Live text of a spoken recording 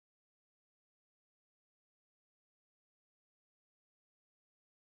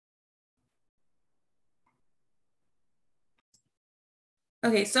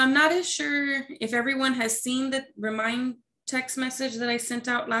Okay, so I'm not as sure if everyone has seen the remind text message that I sent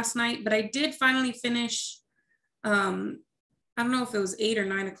out last night, but I did finally finish. I don't know if it was 8 or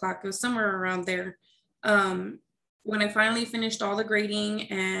 9 o'clock. It was somewhere around there. When I finally finished all the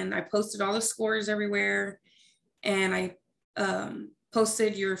grading and I posted all the scores everywhere, and I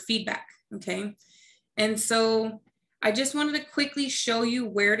posted your feedback. Okay, and so I just wanted to quickly show you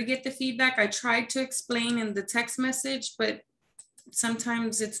where to get the feedback. I tried to explain in the text message, but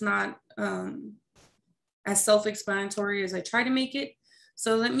sometimes it's not as self-explanatory as I try to make it.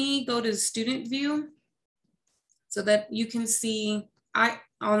 So let me go to student view so that you can see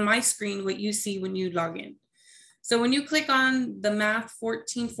on my screen what you see when you log in. So when you click on the Math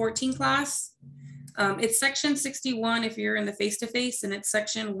 1414 class, it's section 61 if you're in the face-to-face, and it's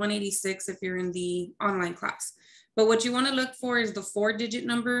section 186 if you're in the online class. But what you want to look for is the 4-digit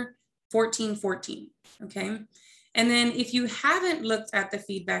number 1414, okay? And then if you haven't looked at the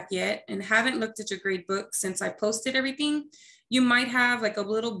feedback yet and haven't looked at your grade book since I posted everything, you might have like a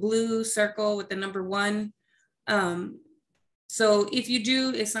little blue circle with the number 1. So if you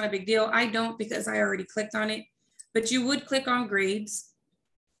do, it's not a big deal. I don't, because I already clicked on it, but you would click on grades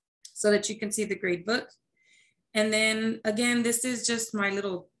so that you can see the grade book. And then again, this is just my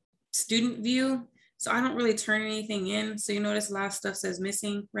little student view. So I don't really turn anything in. So you notice a lot of stuff says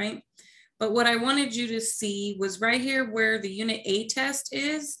missing, right? But what I wanted you to see was right here where the unit A test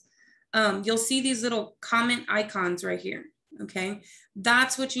is. You'll see these little comment icons right here, okay?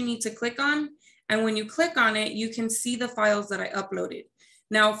 That's what you need to click on. And when you click on it, you can see the files that I uploaded.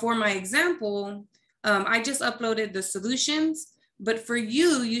 Now for my example, I just uploaded the solutions, but for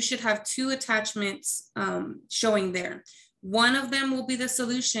you, you should have 2 attachments showing there. One of them will be the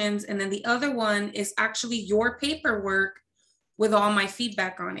solutions, and then the other one is actually your paperwork with all my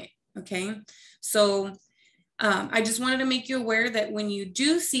feedback on it. Okay, so I just wanted to make you aware that when you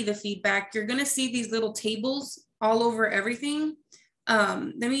do see the feedback, you're going to see these little tables all over everything.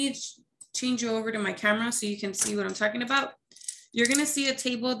 Let me change you over to my camera so you can see what I'm talking about. You're going to see a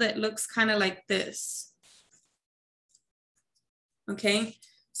table that looks kind of like this. Okay,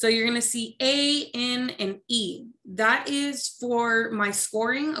 so you're going to see A, N, and E. That is for my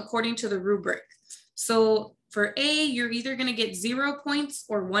scoring according to the rubric. So for A, you're either going to get 0 points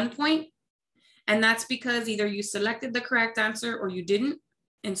or 1 point. And that's because either you selected the correct answer or you didn't.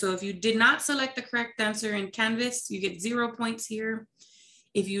 And so if you did not select the correct answer in Canvas, you get 0 points here.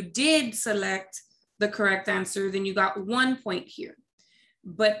 If you did select the correct answer, then you got 1 point here.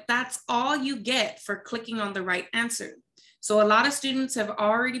 But that's all you get for clicking on the right answer. So a lot of students have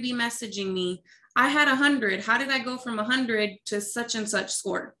already been messaging me, I had 100. How did I go from 100 to such and such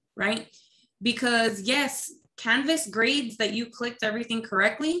score, right? Because yes, Canvas grades that you clicked everything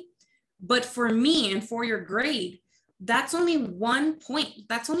correctly, but for me and for your grade, that's only 1 point.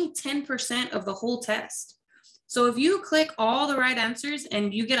 That's only 10% of the whole test. So if you click all the right answers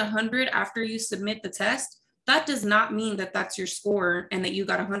and you get 100 after you submit the test, that does not mean that that's your score and that you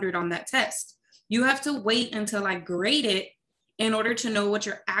got 100 on that test. You have to wait until I grade it in order to know what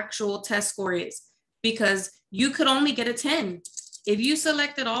your actual test score is, because you could only get a 10. If you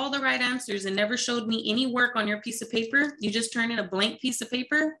selected all the right answers and never showed me any work on your piece of paper, you just turned in a blank piece of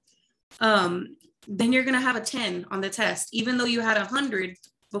paper, then you're gonna have a 10 on the test, even though you had 100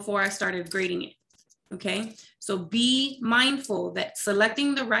 before I started grading it, okay? So be mindful that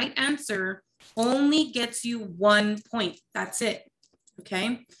selecting the right answer only gets you 1 point, that's it,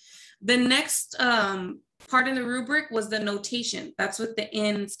 okay? The next part in the rubric was the notation. That's what the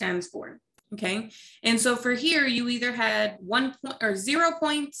N stands for. Okay, and so for here, you either had 1 point or 0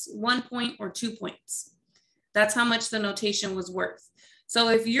 points, 1 point, or 2 points. That's how much the notation was worth. So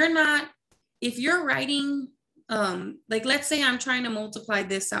if you're writing, like let's say I'm trying to multiply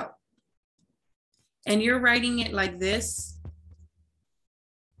this out and you're writing it like this,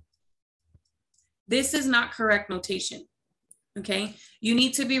 this is not correct notation, okay? You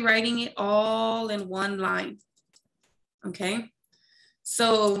need to be writing it all in one line, okay?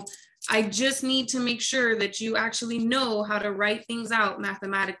 So I just need to make sure that you actually know how to write things out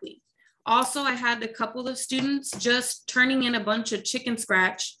mathematically. Also, I had a couple of students just turning in a bunch of chicken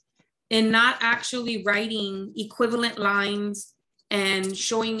scratch and not actually writing equivalent lines and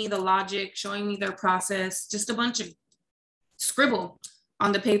showing me the logic, showing me their process, just a bunch of scribble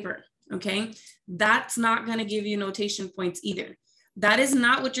on the paper, okay? That's not gonna give you notation points either. That is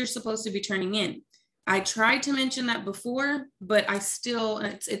not what you're supposed to be turning in. I tried to mention that before, but I still,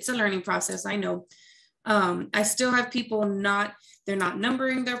 it's a learning process, I know. I still have people they're not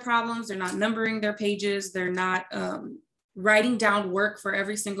numbering their problems, they're not numbering their pages, they're not writing down work for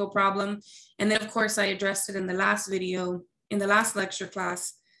every single problem. And then of course I addressed it in the last video. in the last lecture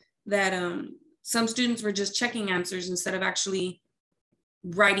class that some students were just checking answers instead of actually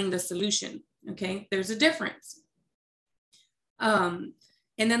writing the solution. Okay, there's a difference.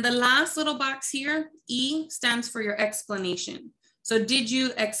 And then the last little box here, E, stands for your explanation. So did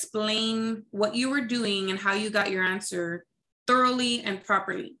you explain what you were doing and how you got your answer thoroughly and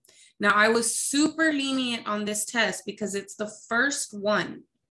properly? Now, I was super lenient on this test because it's the first one,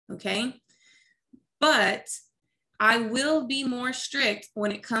 okay? But I will be more strict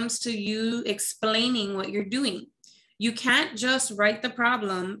when it comes to you explaining what you're doing. You can't just write the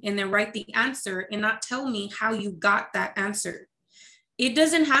problem and then write the answer and not tell me how you got that answer. It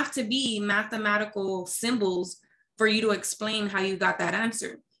doesn't have to be mathematical symbols for you to explain how you got that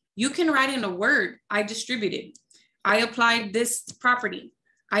answer. You can write in a word, I distributed, I applied this property,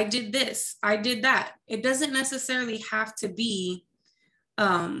 I did this, I did that. It doesn't necessarily have to be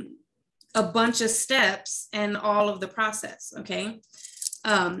a bunch of steps and all of the process, okay?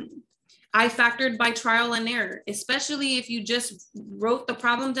 I factored by trial and error, especially if you just wrote the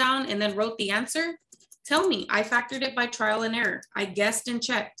problem down and then wrote the answer. Tell me, I factored it by trial and error. I guessed and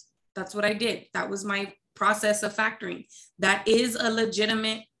checked. That's what I did. That was my process of factoring. That is a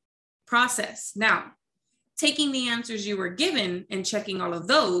legitimate process. Now, taking the answers you were given and checking all of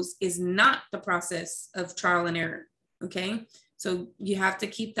those is not the process of trial and error, okay? So you have to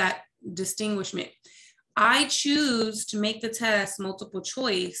keep that distinguishment. I choose to make the test multiple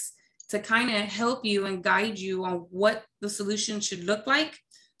choice to kind of help you and guide you on what the solution should look like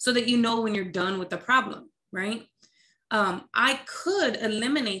so that you know when you're done with the problem, right? I could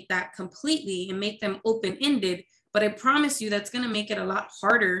eliminate that completely and make them open-ended, but I promise you that's going to make it a lot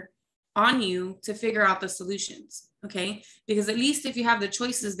harder on you to figure out the solutions, okay? Because at least if you have the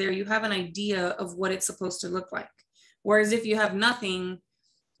choices there, you have an idea of what it's supposed to look like. Whereas if you have nothing,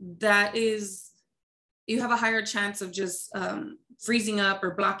 that is, you have a higher chance of just freezing up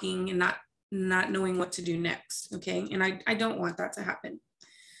or blocking and not knowing what to do next, okay? And I don't want that to happen.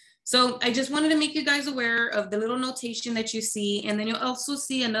 So I just wanted to make you guys aware of the little notation that you see, and then you'll also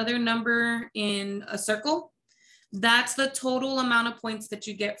see another number in a circle. That's the total amount of points that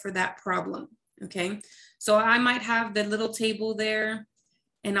you get for that problem, okay? So I might have the little table there,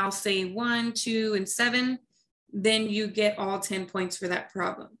 and I'll say 1, 2, and 7. Then you get all 10 points for that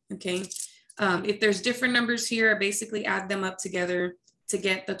problem, okay? If there's different numbers here, I basically add them up together to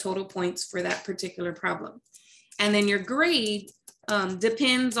get the total points for that particular problem. And then your grade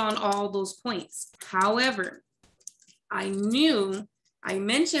depends on all those points. However, I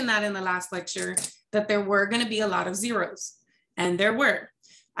mentioned that in the last lecture that there were going to be a lot of zeros, and there were.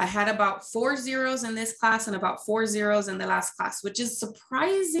 I had about 4 zeros in this class and about 4 zeros in the last class, which is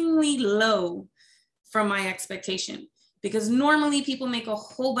surprisingly low from my expectation, because normally people make a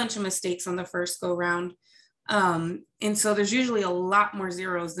whole bunch of mistakes on the first go round. And so there's usually a lot more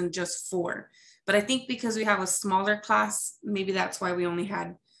zeros than just 4. But I think because we have a smaller class, maybe that's why we only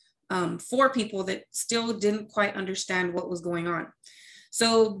had 4 people that still didn't quite understand what was going on.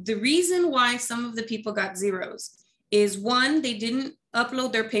 So the reason why some of the people got zeros is, 1, they didn't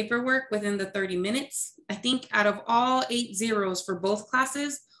upload their paperwork within the 30 minutes. I think out of all 8 zeros for both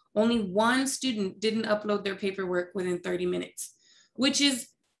classes, only 1 student didn't upload their paperwork within 30 minutes, which is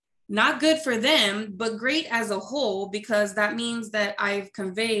not good for them, but great as a whole, because that means that I've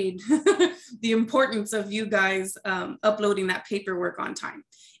conveyed the importance of you guys uploading that paperwork on time.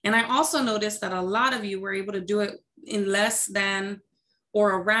 And I also noticed that a lot of you were able to do it in less than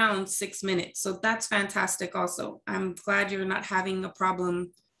or around 6 minutes. So that's fantastic also. I'm glad you're not having a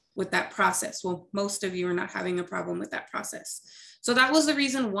problem with that process. Well, most of you are not having a problem with that process. So that was the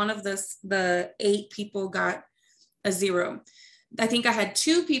reason one of the 8 people got a 0. I think I had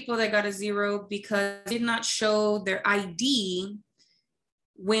 2 people that got a 0 because they did not show their ID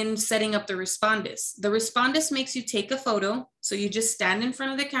when setting up the respondus. The respondus makes you take a photo. So you just stand in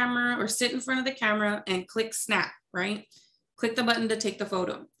front of the camera or sit in front of the camera and click snap, right? Click the button to take the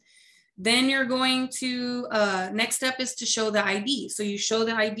photo. Then you're going to, next step is to show the ID. So you show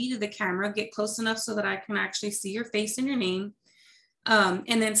the ID to the camera, get close enough so that I can actually see your face and your name,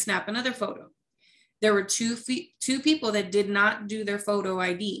 and then snap another photo. There were two people that did not do their photo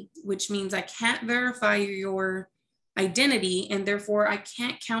ID, which means I can't verify your identity, and therefore I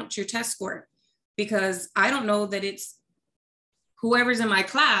can't count your test score, because I don't know that it's whoever's in my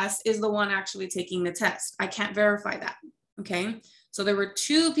class is the one actually taking the test. I can't verify that, okay? So there were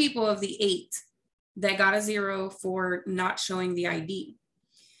 2 people of the 8 that got a 0 for not showing the ID.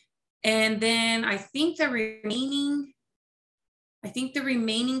 And then I think the remaining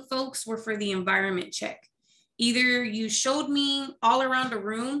folks were for the environment check. Either you showed me all around the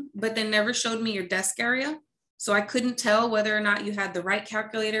room, but then never showed me your desk area. So I couldn't tell whether or not you had the right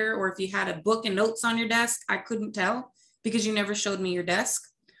calculator or if you had a book and notes on your desk. I couldn't tell because you never showed me your desk.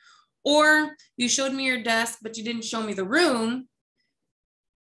 Or you showed me your desk, but you didn't show me the room.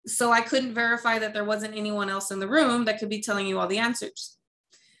 So I couldn't verify that there wasn't anyone else in the room that could be telling you all the answers.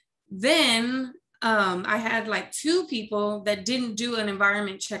 Then I had like 2 people that didn't do an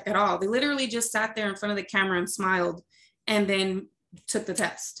environment check at all. They literally just sat there in front of the camera and smiled and then took the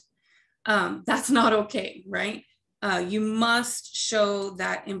test. That's not okay, right? You must show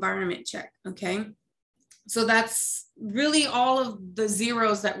that environment check, okay? So that's really all of the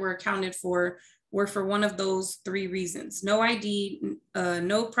zeros that were accounted for were for one of those 3 reasons. No ID,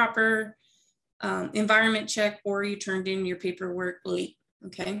 no proper environment check, or you turned in your paperwork late,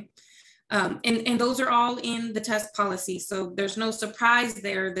 okay? And those are all in the test policy. So there's no surprise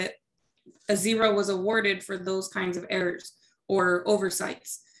there that a 0 was awarded for those kinds of errors or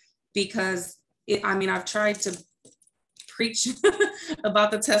oversights, because I've tried to preach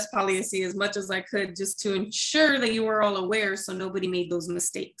about the test policy as much as I could just to ensure that you were all aware so nobody made those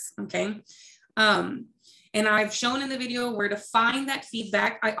mistakes, okay? And I've shown in the video where to find that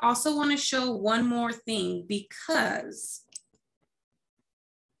feedback. I also want to show one more thing, because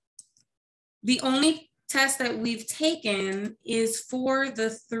the only test that we've taken is for the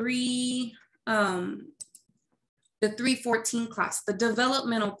 314 class, the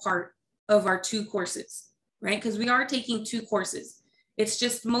developmental part of our 2 courses, right? Because we are taking 2 courses. It's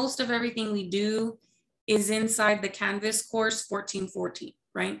just most of everything we do is inside the Canvas course 1414,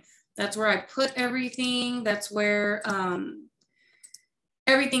 right? That's where I put everything. That's where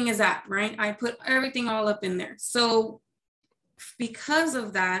everything is at, right? I put everything all up in there. So because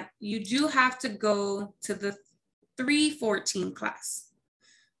of that, you do have to go to the 314 class.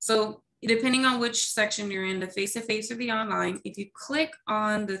 So depending on which section you're in, the face-to-face or the online, if you click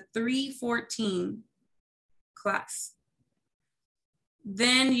on the 314 class,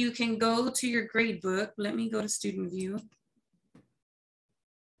 then you can go to your grade book. Let me go to student view.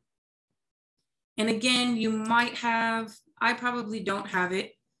 And again, you might have, I probably don't have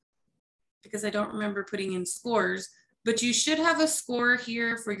it because I don't remember putting in scores, but you should have a score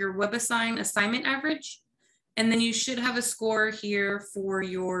here for your WebAssign assignment average. And then you should have a score here for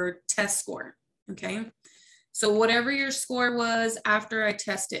your test score, okay? So whatever your score was after I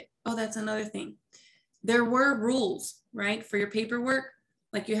tested. Oh, that's another thing. There were rules, right, for your paperwork.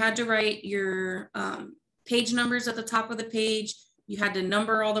 Like you had to write your page numbers at the top of the page. You had to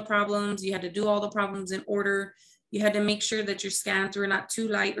number all the problems. You had to do all the problems in order. You had to make sure that your scans were not too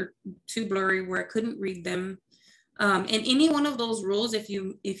light or too blurry where I couldn't read them. And any one of those rules, if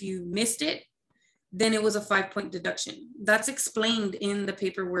you missed it, then it was a 5-point deduction. That's explained in the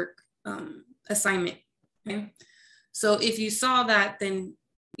paperwork assignment, okay? So if you saw that, then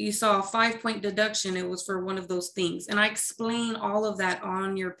you saw a 5-point deduction, it was for one of those things. And I explain all of that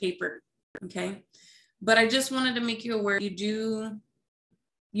on your paper, okay? But I just wanted to make you aware, you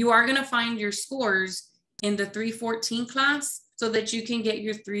are gonna find your scores in the 314 class so that you can get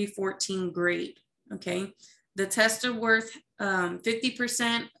your 314 grade, okay? The tests are worth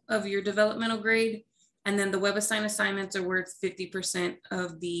 50% of your developmental grade, and then the WebAssign assignments are worth 50%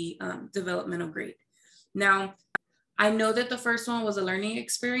 of the developmental grade. Now, I know that the first one was a learning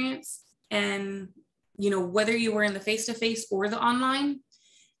experience, and whether you were in the face-to-face or the online,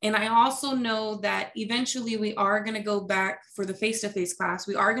 and I also know that eventually we are going to go back for the face-to-face class.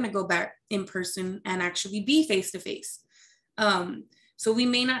 We are going to go back in person and actually be face-to-face. So we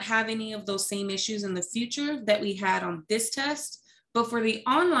may not have any of those same issues in the future that we had on this test, but for the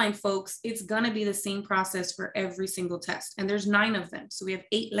online folks, it's going to be the same process for every single test. And there's 9 of them. So we have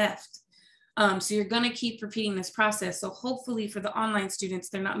 8 left. So you're going to keep repeating this process. So hopefully for the online students,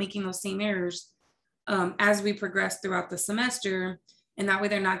 they're not making those same errors as we progress throughout the semester. And that way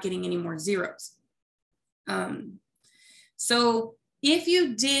they're not getting any more zeros. So if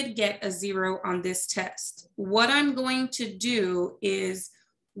you did get a 0 on this test, what I'm going to do is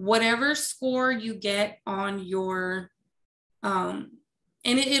whatever score you get on your, and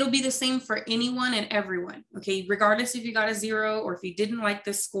it'll be the same for anyone and everyone, okay? Regardless if you got a 0 or if you didn't like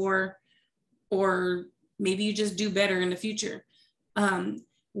this score, or maybe you just do better in the future.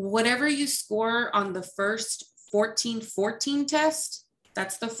 Whatever you score on the first 1414 test,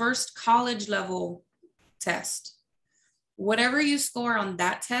 that's the first college level test. Whatever you score on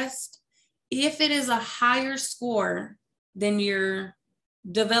that test, if it is a higher score than your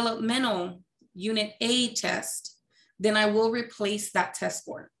developmental unit A test, then I will replace that test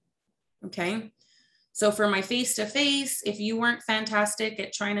score, okay? So for my face-to-face, if you weren't fantastic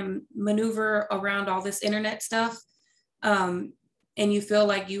at trying to maneuver around all this internet stuff, and you feel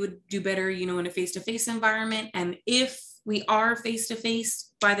like you would do better, you know, in a face-to-face environment. And if we are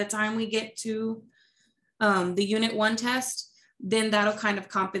face-to-face by the time we get to the Unit 1 test, then that'll kind of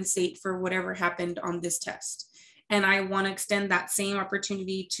compensate for whatever happened on this test. And I want to extend that same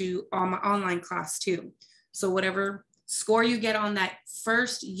opportunity to my online class too. So whatever score you get on that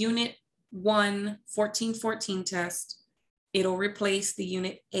first Unit 1 1414 test, it'll replace the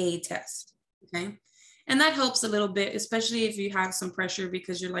Unit A test, okay? And that helps a little bit, especially if you have some pressure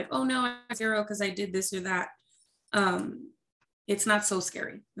because you're like, oh no, I'm 0 because I did this or that. It's not so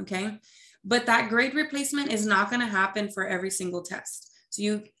scary, okay? But that grade replacement is not going to happen for every single test.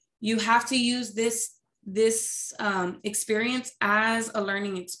 So you have to use this experience as a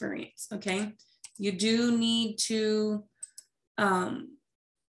learning experience, okay? You do need to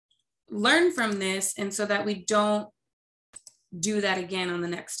learn from this, and so that we don't do that again on the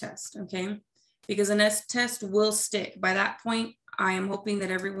next test, okay? Because the next test will stick. By that point, I am hoping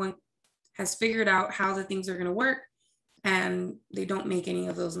that everyone has figured out how the things are going to work and they don't make any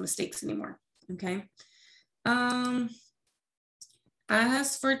of those mistakes anymore, okay?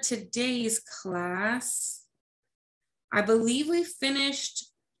 As for today's class, I believe we finished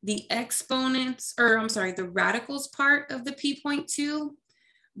the exponents, or I'm sorry, the radicals part of the P.2,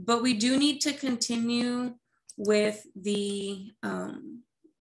 but we do need to continue with the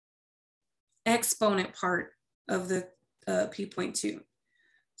exponent part of the P.2.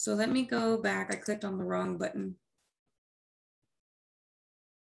 So let me go back. I clicked on the wrong button.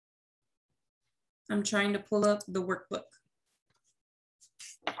 I'm trying to pull up the workbook.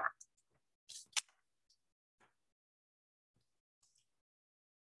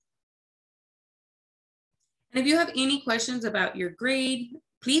 And if you have any questions about your grade,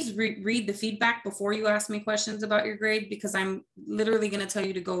 please read the feedback before you ask me questions about your grade, because I'm literally going to tell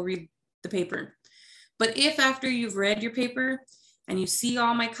you to go read the paper. But if after you've read your paper and you see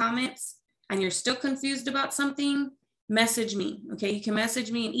all my comments and you're still confused about something, message me, okay? You can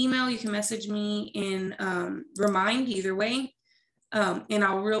message me in email, you can message me in Remind, either way. And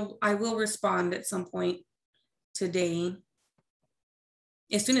I will respond at some point today,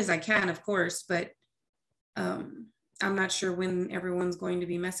 as soon as I can, of course, but I'm not sure when everyone's going to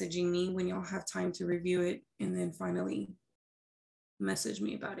be messaging me, when y'all have time to review it and then finally message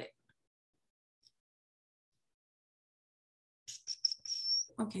me about it.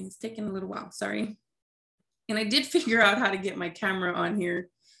 Okay, it's taking a little while, sorry. And I did figure out how to get my camera on here.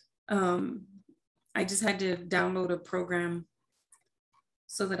 I just had to download a program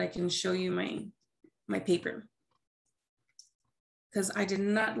so that I can show you my paper, because I did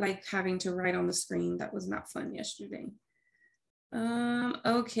not like having to write on the screen. That was not fun yesterday.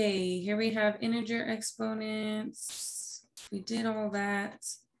 Okay, here we have integer exponents. We did all that.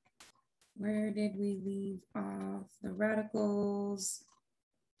 Where did we leave off? The radicals,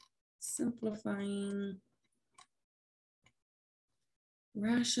 simplifying,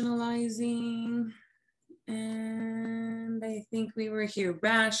 rationalizing, and I think we were here.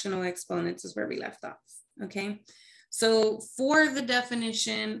 Rational exponents is where we left off, okay? So for the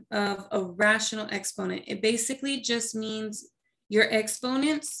definition of a rational exponent, it basically just means your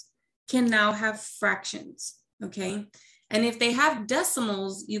exponents can now have fractions, okay? And if they have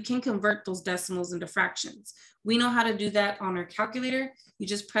decimals, you can convert those decimals into fractions. We know how to do that on our calculator. You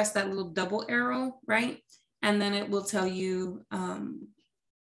just press that little double arrow, right? And then it will tell you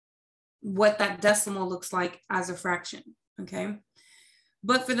what that decimal looks like as a fraction, okay?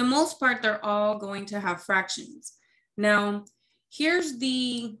 But for the most part, they're all going to have fractions. Now, here's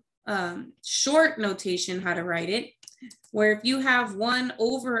the short notation, how to write it, where if you have 1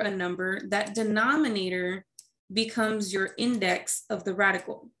 over a number, that denominator becomes your index of the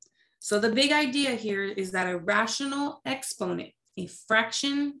radical. So the big idea here is that a rational exponent, a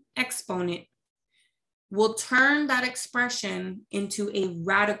fraction exponent, will turn that expression into a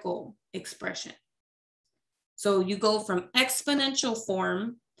radical expression. So you go from exponential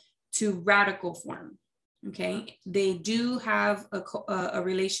form to radical form, okay? They do have a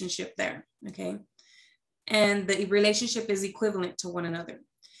relationship there, okay? And the relationship is equivalent to one another.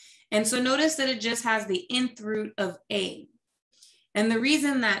 And so notice that it just has the nth root of a. And the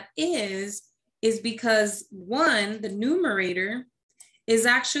reason that is because 1, the numerator, is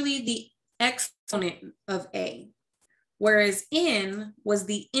actually the exponent of a, whereas n was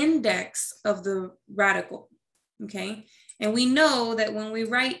the index of the radical, okay? And we know that when we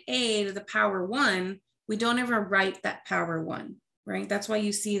write a to the power 1, we don't ever write that power 1, right? That's why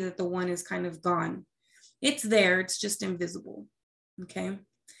you see that the 1 is kind of gone. It's there, it's just invisible, okay?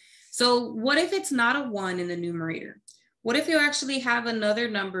 So what if it's not a 1 in the numerator? What if you actually have another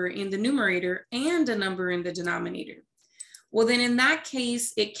number in the numerator and a number in the denominator? Well, then in that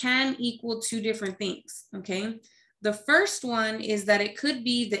case, it can equal two different things, okay? The first one is that it could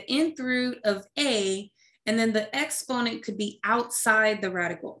be the nth root of a, and then the exponent could be outside the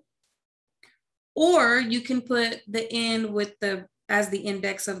radical. Or you can put the n with as the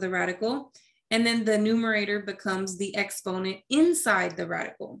index of the radical, and then the numerator becomes the exponent inside the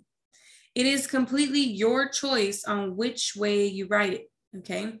radical. It is completely your choice on which way you write it,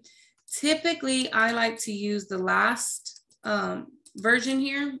 okay? Typically, I like to use the last version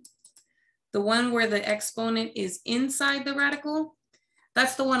here, the one where the exponent is inside the radical.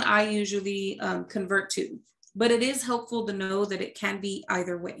 That's the one I usually convert to, but it is helpful to know that it can be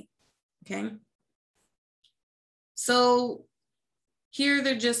either way, okay? So here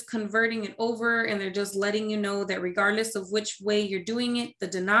they're just converting it over, and they're just letting you know that regardless of which way you're doing it, the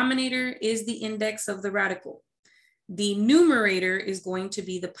denominator is the index of the radical. The numerator is going to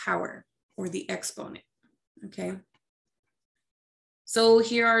be the power or the exponent, okay? So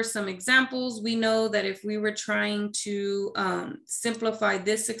here are some examples. We know that if we were trying to simplify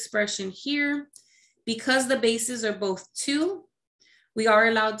this expression here, because the bases are both 2, we are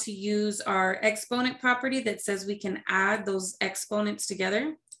allowed to use our exponent property that says we can add those exponents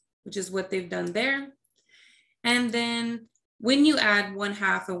together, which is what they've done there. And then when you add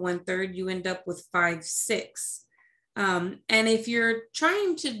 1/2 and 1/3, you end up with 5/6. And if you're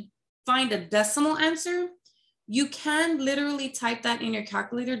trying to find a decimal answer, you can literally type that in your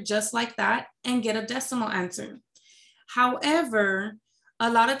calculator just like that and get a decimal answer. However, a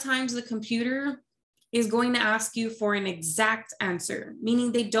lot of times the computer is going to ask you for an exact answer,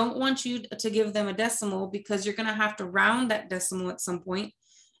 meaning they don't want you to give them a decimal because you're going to have to round that decimal at some point,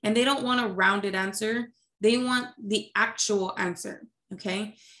 and they don't want a rounded answer. They want the actual answer,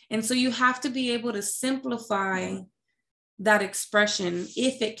 okay? And so you have to be able to simplify that expression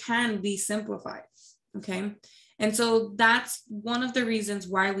if it can be simplified, okay? And so that's one of the reasons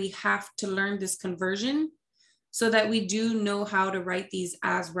why we have to learn this conversion, so that we do know how to write these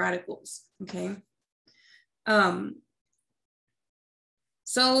as radicals, okay?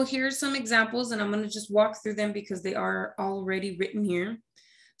 So here's some examples, and I'm going to just walk through them because they are already written here.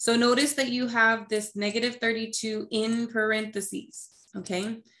 So notice that you have this -32 in parentheses,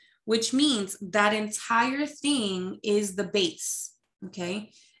 okay? Which means that entire thing is the base,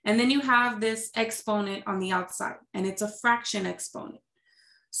 okay? And then you have this exponent on the outside, and it's a fraction exponent.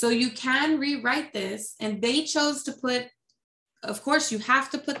 So you can rewrite this, and they chose to put, of course, you have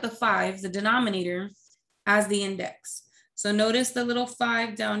to put the 5, the denominator, as the index. So notice the little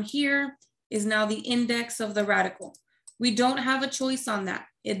 5 down here is now the index of the radical. We don't have a choice on that.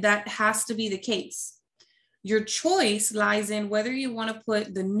 That has to be the case. Your choice lies in whether you want to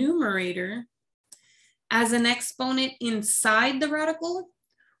put the numerator as an exponent inside the radical,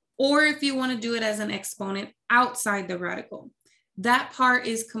 or if you want to do it as an exponent outside the radical. That part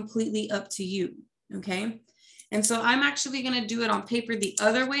is completely up to you, okay? And so I'm actually going to do it on paper the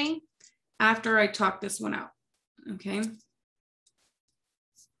other way after I talk this one out, okay?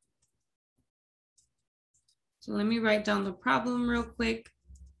 So let me write down the problem real quick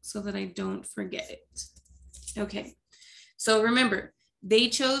so that I don't forget it. Okay, so remember, they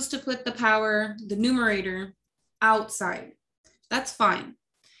chose to put the power, the numerator, outside. That's fine.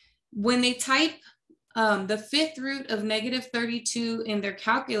 When they type the 5th root of -32 in their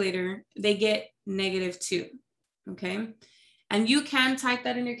calculator, they get -2, okay? And you can type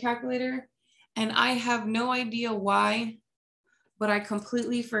that in your calculator, and I have no idea why, but I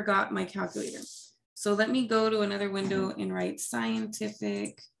completely forgot my calculator. So let me go to another window and write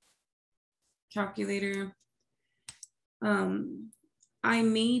scientific calculator. I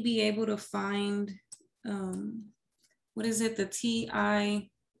may be able to find, what is it? The TI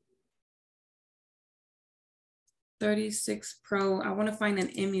 36 Pro. I want to find an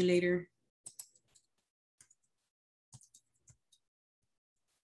emulator.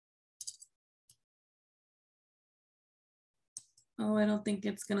 Oh, I don't think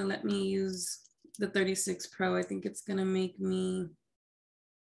it's going to let me use the 36 Pro. I think it's going to make me,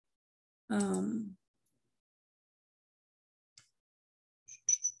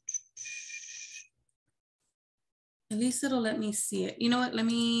 at least it'll let me see it. You know what? Let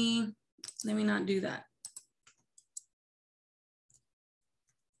me not do that.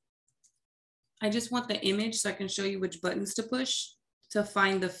 I just want the image so I can show you which buttons to push to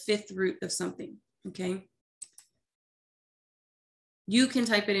find the 5th root of something, okay? You can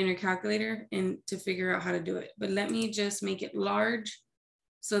type it in your calculator and to figure out how to do it, but let me just make it large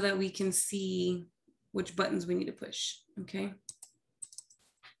so that we can see which buttons we need to push, okay?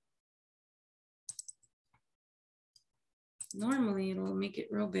 Normally it'll make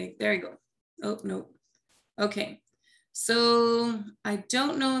it real big. There you go. Oh, no. Okay. So I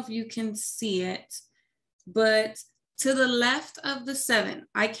don't know if you can see it, but to the left of the 7,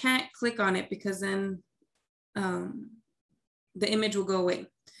 I can't click on it because then the image will go away.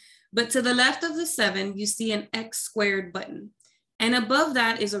 But to the left of the 7, you see an x squared button. And above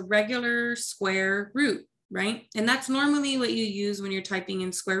that is a regular square root, right? And that's normally what you use when you're typing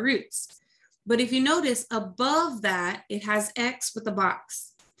in square roots. But if you notice above that, it has x with a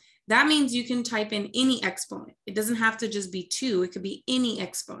box. That means you can type in any exponent. It doesn't have to just be 2. It could be any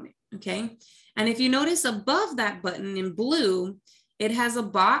exponent, okay? And if you notice above that button in blue, it has a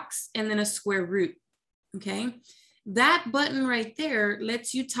box and then a square root, okay? That button right there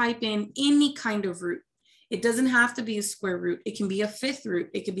lets you type in any kind of root. It doesn't have to be a square root. It can be a 5th root.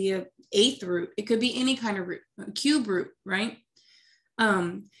 It could be a 8th root. It could be any kind of root, a cube root, right?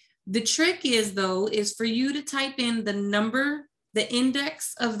 The trick is though, is for you to type in the number, the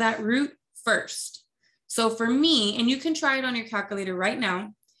index of that root first. So for me, and you can try it on your calculator right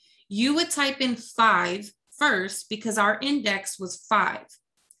now, you would type in 5 first because our index was 5.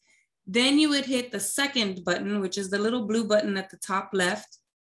 Then you would hit the second button, which is the little blue button at the top left.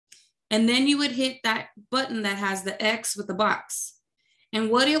 And then you would hit that button that has the X with the box. And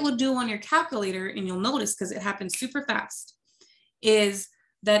what it will do on your calculator, and you'll notice because it happens super fast, is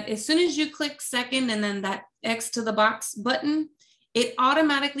that as soon as you click second and then that X to the box button, it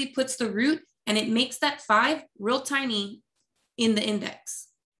automatically puts the root and it makes that 5 real tiny in the index,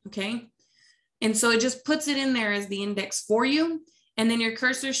 okay? And so it just puts it in there as the index for you. And then your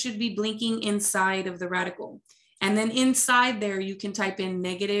cursor should be blinking inside of the radical. And then inside there, you can type in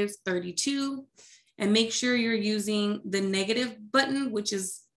 -32 and make sure you're using the negative button, which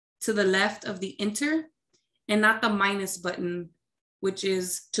is to the left of the enter, and not the minus button, which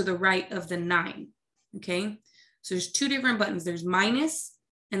is to the right of the 9, okay? So there's 2 different buttons. There's minus,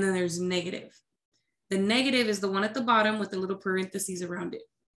 and then there's negative. The negative is the one at the bottom with the little parentheses around it.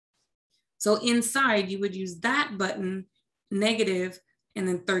 So inside, you would use that button, negative, and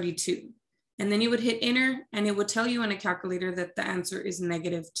then 32. And then you would hit enter, and it would tell you in a calculator that the answer is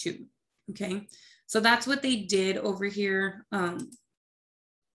 -2, okay? So that's what they did over here.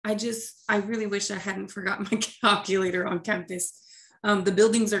 I really wish I hadn't forgotten my calculator on campus. The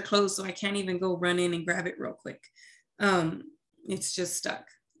buildings are closed, so I can't even go run in and grab it real quick. It's just stuck,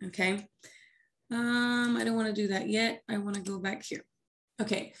 okay? I don't wanna do that yet. I wanna go back here.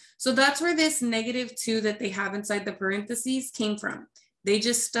 Okay, so that's where this -2 that they have inside the parentheses came from. They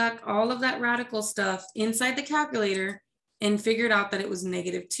just stuck all of that radical stuff inside the calculator and figured out that it was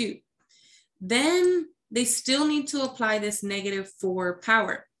 -2. Then they still need to apply this -4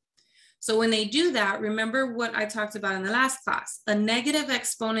 power. So when they do that, remember what I talked about in the last class. A negative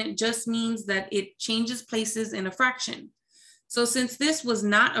exponent just means that it changes places in a fraction. So since this was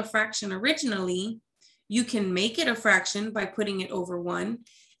not a fraction originally, you can make it a fraction by putting it over 1.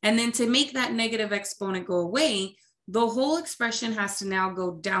 And then to make that negative exponent go away, the whole expression has to now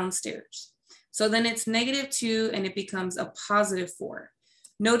go downstairs. So then it's -2 and it becomes a +4.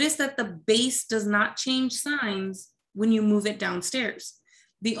 Notice that the base does not change signs when you move it downstairs.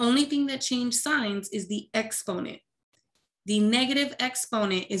 The only thing that changed signs is the exponent. The negative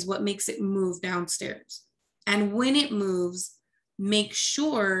exponent is what makes it move downstairs. And when it moves, make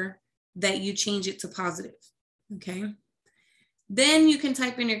sure that you change it to positive, okay? Then you can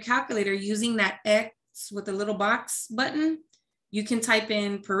type in your calculator using that X with the little box button. You can type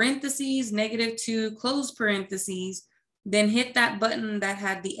in parentheses, -2, close parentheses, then hit that button that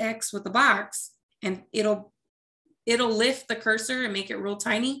had the X with the box, and it'll lift the cursor and make it real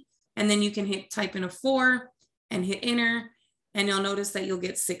tiny. And then you can type in a 4 and hit enter, and you'll notice that you'll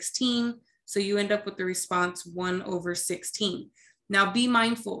get 16. So you end up with the response 1/16. Now be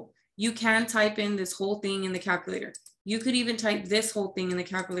mindful, you can type in this whole thing in the calculator. You could even type this whole thing in the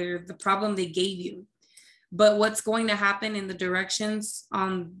calculator, the problem they gave you. But what's going to happen in the directions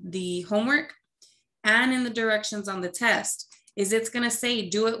on the homework and in the directions on the test is it's going to say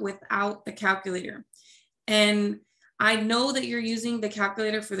do it without the calculator. And I know that you're using the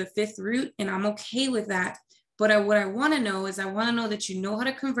calculator for the 5th root, and I'm okay with that. But what I want to know is I want to know that you know how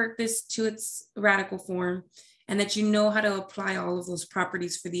to convert this to its radical form and that you know how to apply all of those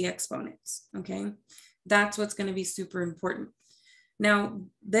properties for the exponents, okay? That's what's going to be super important. Now,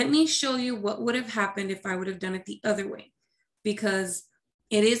 let me show you what would have happened if I would have done it the other way, because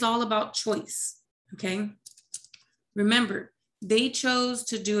it is all about choice, okay? Remember, they chose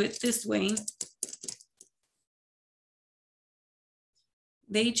to do it this way.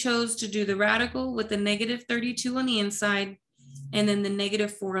 They chose to do the radical with the -32 on the inside and then the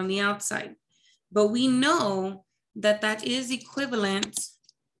 -4 on the outside. But we know that that is equivalent,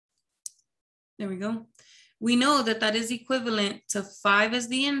 there we go. we know that that is equivalent to 5 as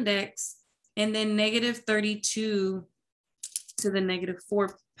the index and then negative 32 to the negative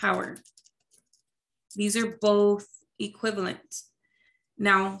 4th power. These are both equivalent.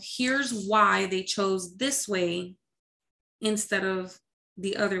 Now, here's why they chose this way instead of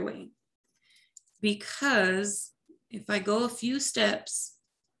the other way. Because if I go a few steps,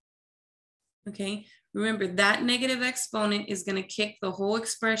 okay, remember that negative exponent is going to kick the whole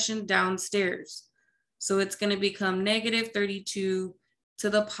expression downstairs. So it's going to become negative 32 to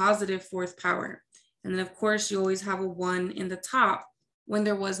the positive 4th power. And then of course you always have a 1 in the top when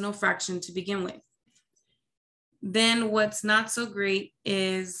there was no fraction to begin with. Then what's not so great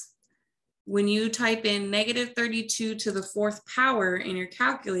is when you type in negative 32 to the 4th power in your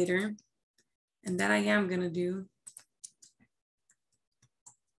calculator, and that I am going to do.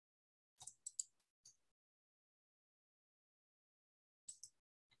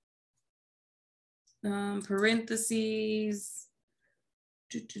 Parentheses.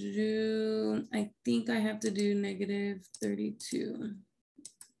 I think I have to do negative 32.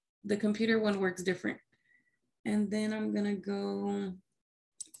 The computer one works different. And then I'm going to go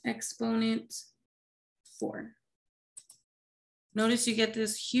exponent 4. Notice you get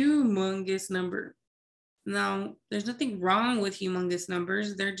this humongous number. Now, there's nothing wrong with humongous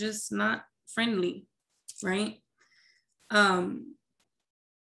numbers. They're just not friendly, right? Let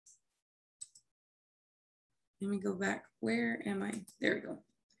me go back. Where am I? There we go.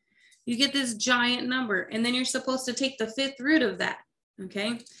 You get this giant number, and then you're supposed to take the 5th root of that,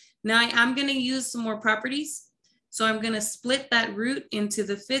 okay? Now I'm going to use some more properties. So I'm going to split that root into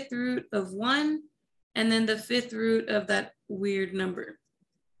the 5th root of 1, and then the 5th root of that weird number.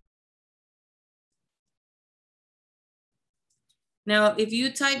 Now, if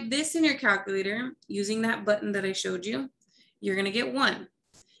you type this in your calculator using that button that I showed you, you're going to get 1.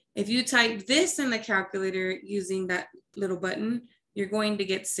 If you type this in the calculator using that little button, you're going to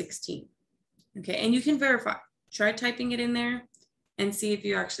get 16. Okay, and you can verify. Try typing it in there and see if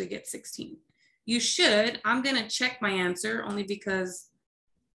you actually get 16. You should. I'm going to check my answer only because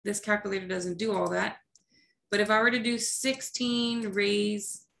this calculator doesn't do all that. But if I were to do 16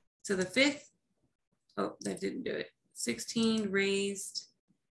 raised to the 5th, oh, that didn't do it. 16 raised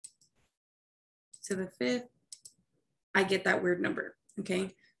to the 5th, I get that weird number,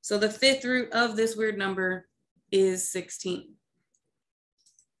 okay? So the 5th root of this weird number is 16.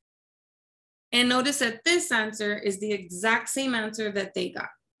 And notice that this answer is the exact same answer that they got,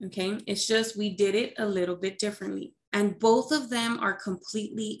 okay? It's just we did it a little bit differently. And both of them are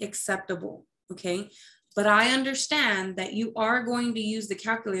completely acceptable, okay? But I understand that you are going to use the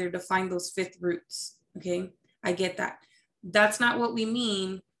calculator to find those 5th roots, okay? I get that. That's not what we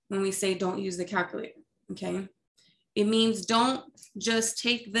mean when we say don't use the calculator, okay? It means don't just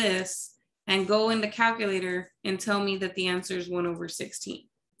take this and go in the calculator and tell me that the answer is 1/16,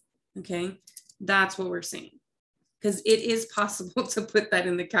 okay? That's what we're saying. Because it is possible to put that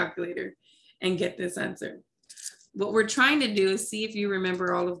in the calculator and get this answer. What we're trying to do is see if you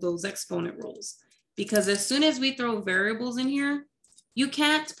remember all of those exponent rules. Because as soon as we throw variables in here, you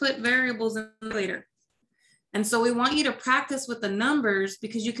can't put variables in later. And so we want you to practice with the numbers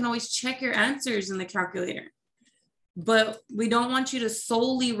because you can always check your answers in the calculator. But we don't want you to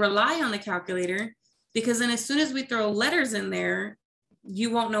solely rely on the calculator because then as soon as we throw letters in there,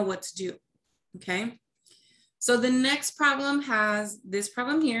 you won't know what to do, okay? So the next problem has this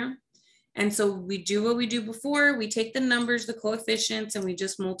problem here. And so we do what we do before. We take the numbers, the coefficients, and we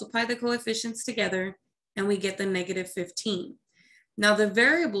just multiply the coefficients together and we get the -15. Now the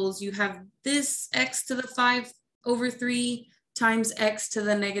variables, you have this x to the 5/3 times x to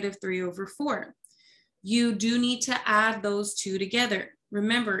the -3/4. You do need to add those two together.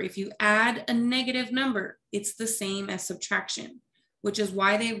 Remember, if you add a negative number, it's the same as subtraction, which is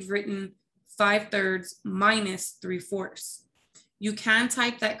why they've written 5/3 minus 3/4. You can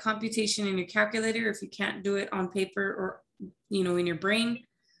type that computation in your calculator if you can't do it on paper or in your brain,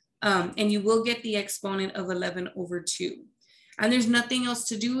 and you will get the exponent of 11/2. And there's nothing else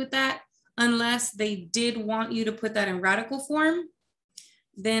to do with that unless they did want you to put that in radical form.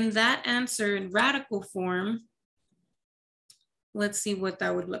 Then that answer in radical form, let's see what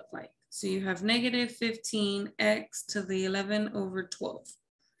that would look like. So you have -15x to the 11/12.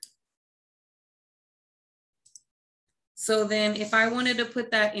 So then if I wanted to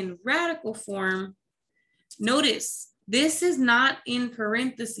put that in radical form, notice this is not in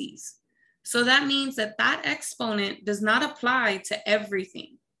parentheses. So that means that that exponent does not apply to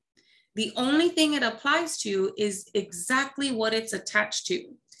everything. The only thing it applies to is exactly what it's attached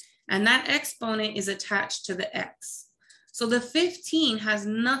to. And that exponent is attached to the x. So the 15 has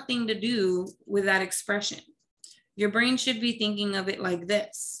nothing to do with that expression. your brain should be thinking of it like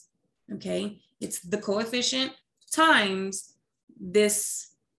this, okay? It's the coefficient times this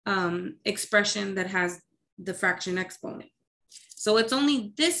expression that has the fraction exponent. So it's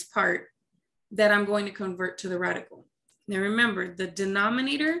only this part that I'm going to convert to the radical. Now remember, the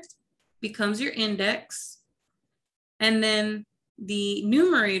denominator becomes your index, and then the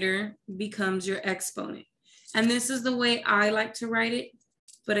numerator becomes your exponent. And this is the way I like to write it.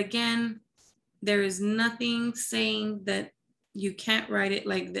 But again, there is nothing saying that you can't write it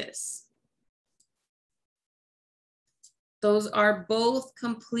like this. Those are both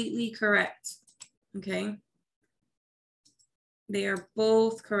completely correct, okay? They are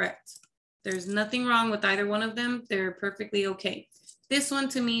both correct. There's nothing wrong with either one of them. They're perfectly okay. This one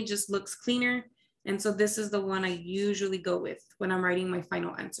to me just looks cleaner. And so this is the one I usually go with when I'm writing my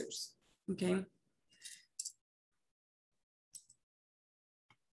final answers, okay?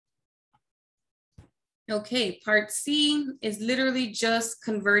 Okay, part C is literally just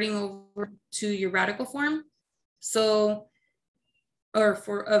converting over to your radical form. So, or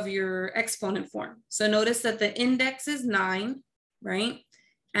of your exponent form. So notice that the index is 9, right?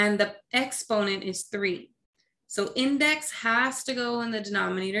 And the exponent is 3. So index has to go in the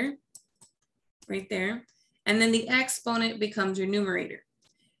denominator, right there. And then the exponent becomes your numerator.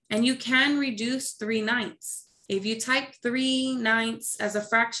 And you can reduce 3/9. If you type 3/9 as a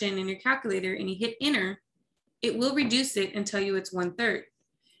fraction in your calculator and you hit enter, it will reduce it and tell you it's 1/3.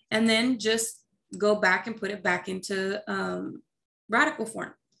 And then just go back and put it back into radical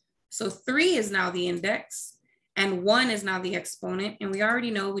form. So 3 is now the index and 1 is now the exponent. And we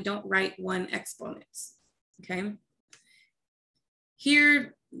already know we don't write 1 exponents, okay?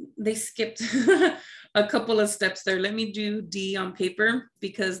 Here, they skipped a couple of steps there. Let me do D on paper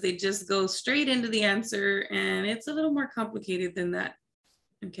because they just go straight into the answer and it's a little more complicated than that,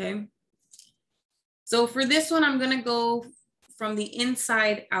 okay? So for this one, I'm gonna go from the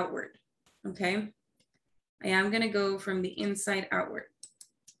inside outward, okay? I am gonna go from the inside outward.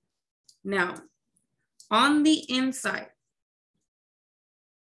 Now, on the inside,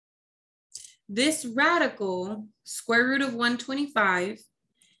 this radical square root of 125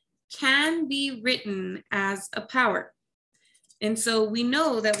 can be written as a power. And so we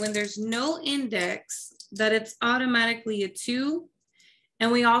know that when there's no index, that it's automatically a 2.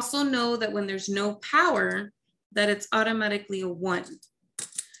 And we also know that when there's no power, that it's automatically a 1.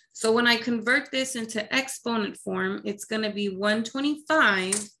 So when I convert this into exponent form, it's going to be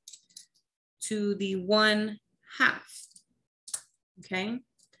 125 to the 1/2. Okay.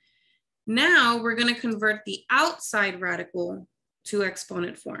 Now we're going to convert the outside radical to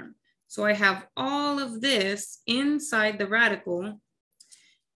exponent form. So I have all of this inside the radical,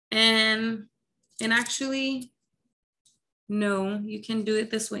 and actually, no, you can do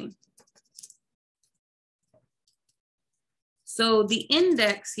it this way. So the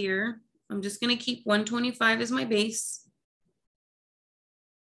index here, I'm just going to keep 125 as my base.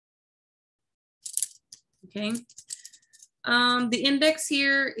 Okay. The index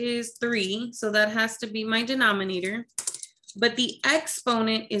here is 3, so that has to be my denominator, but the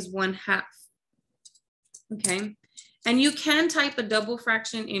exponent is 1/2. Okay. And you can type a double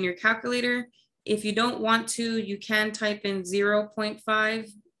fraction in your calculator. If you don't want to, you can type in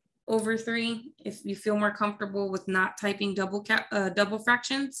 0.5/3 if you feel more comfortable with not typing double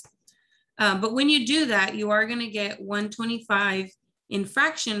fractions. But when you do that, you are going to get 125 in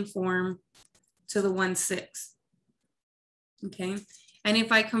fraction form to the 1/6. Okay. And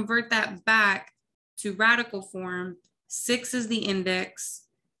if I convert that back to radical form, 6 is the index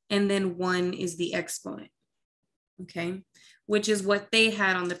and then 1 is the exponent. Okay. Which is what they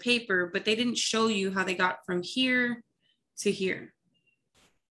had on the paper, but they didn't show you how they got from here to here.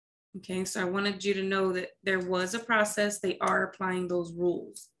 Okay, so I wanted you to know that there was a process. They are applying those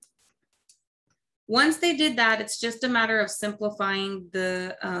rules. Once they did that, it's just a matter of simplifying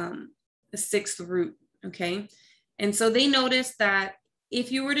the 6th root, okay? And so they noticed that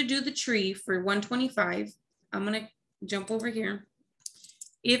if you were to do the tree for 125, I'm gonna jump over here.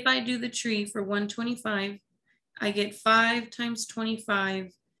 If I do the tree for 125, I get 5 times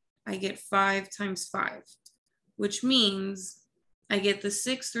 25, I get 5 times 5, which means I get the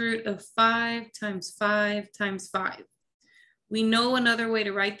 6th root of 5 times 5 times 5. We know another way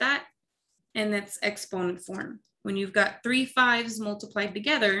to write that, and that's exponent form. When you've got 3 5s multiplied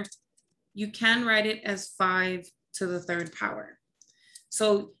together, you can write it as 5 to the 3rd power.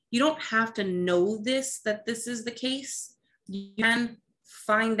 So you don't have to know this, that this is the case. You can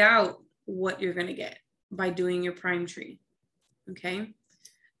find out what you're gonna get by doing your prime tree, okay?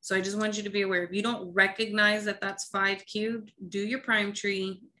 So I just want you to be aware, if you don't recognize that that's 5 cubed, do your prime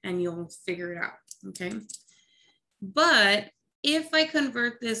tree and you'll figure it out, okay? But if I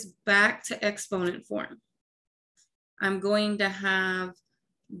convert this back to exponent form, I'm going to have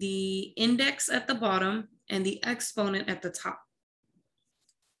the index at the bottom and the exponent at the top.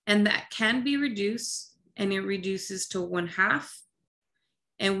 And that can be reduced, and it reduces to 1/2.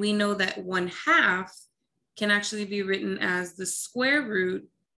 And we know that 1/2 can actually be written as the square root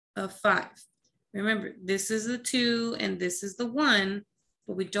of 5. Remember, this is the 2 and this is the 1,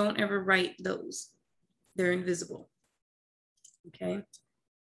 but we don't ever write those. They're invisible. Okay.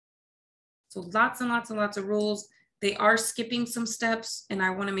 So lots and lots and lots of rules. They are skipping some steps, and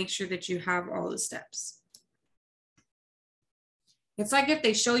I want to make sure that you have all the steps. It's like if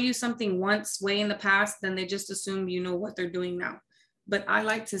they show you something once way in the past, then they just assume you know what they're doing now. But I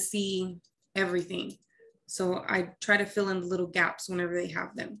like to see everything. So I try to fill in the little gaps whenever they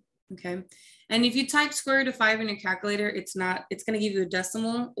have them, okay? And if you type square root of 5 in your calculator, it's gonna give you a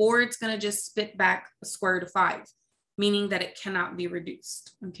decimal, or it's gonna just spit back a square root of 5, meaning that it cannot be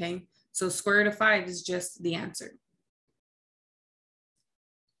reduced, okay? So square root of 5 is just the answer.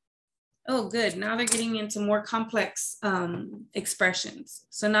 Oh, good. Now they're getting into more complex expressions.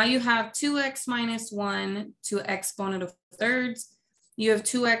 So now you have 2x minus 1 to exponent of thirds. You have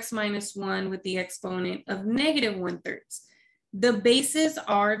 2x minus 1 with the exponent of negative 1/3. The bases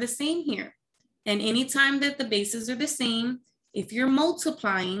are the same here. And anytime that the bases are the same, if you're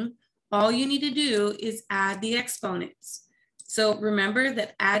multiplying, all you need to do is add the exponents. So remember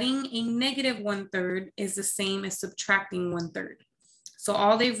that adding a negative 1/3 is the same as subtracting 1/3. So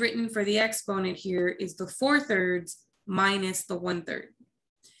all they've written for the exponent here is the 4/3 minus the 1/3.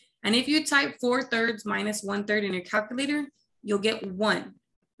 And if you type 4/3 minus 1/3 in your calculator, you'll get 1,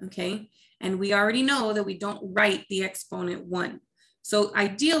 okay? And we already know that we don't write the exponent 1. So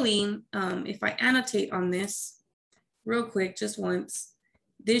ideally, if I annotate on this real quick, just once,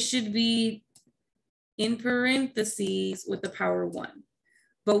 this should be in parentheses with the power 1.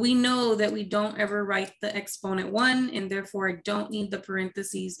 But we know that we don't ever write the exponent 1, and therefore I don't need the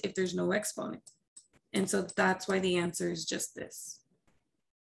parentheses if there's no exponent. And so that's why the answer is just this,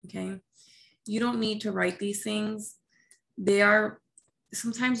 okay? You don't need to write these things. They are,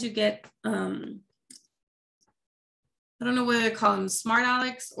 sometimes you get, I don't know whether to call them smart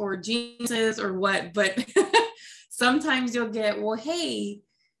Alex or geniuses or what, but sometimes you'll get, well, hey,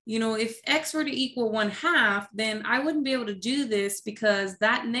 you know, if x were to equal 1/2, then I wouldn't be able to do this because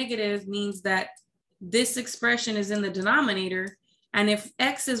that negative means that this expression is in the denominator. And if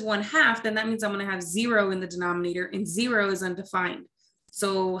x is 1/2, then that means I'm going to have 0 in the denominator, and 0 is undefined.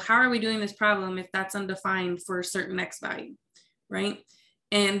 So how are we doing this problem if that's undefined for a certain x value, right?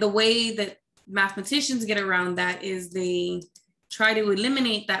 And the way that mathematicians get around that is they try to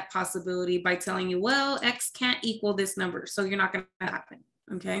eliminate that possibility by telling you, well, x can't equal this number, so you're not going to happen.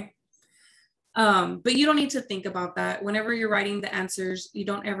 Okay. But you don't need to think about that. Whenever you're writing the answers, you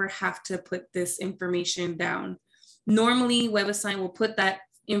don't ever have to put this information down. Normally, WebAssign will put that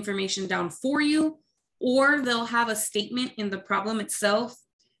information down for you, or they'll have a statement in the problem itself,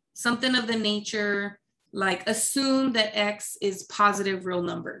 something of the nature like assume that x is positive real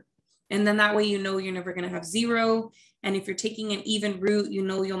number. And then that way, you know, you're never going to have 0. And if you're taking an even root, you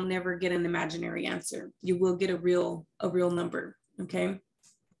know, you'll never get an imaginary answer. You will get a real number. Okay.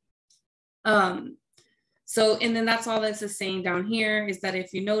 So, and then that's all this is saying down here is that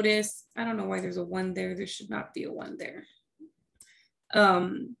if you notice, I don't know why there's a 1 there. There should not be a 1 there.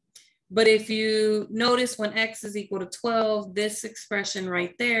 But if you notice when x is equal to 12, this expression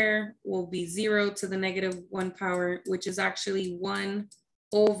right there will be 0 to the negative 1 power, which is actually 1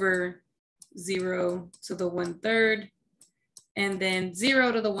 over 0 to the 1/3. And then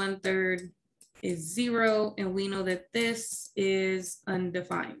 0 to the 1/3 is 0. And we know that this is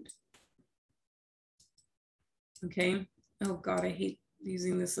undefined. Okay. Oh God, I hate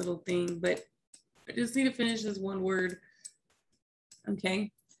using this little thing, but I just need to finish this one word.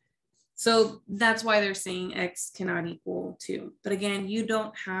 Okay. So that's why they're saying x cannot equal 2. But again, you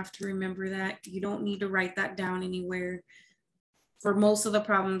don't have to remember that. You don't need to write that down anywhere. For most of the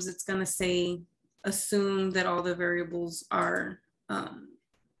problems, it's going to say, assume that all the variables are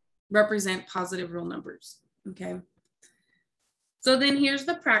represent positive real numbers. Okay. So then here's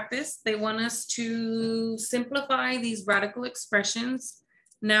the practice. They want us to simplify these radical expressions.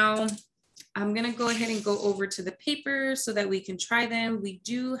 Now, I'm going to go ahead and go over to the paper so that we can try them. We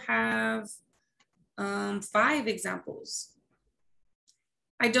do have 5 examples.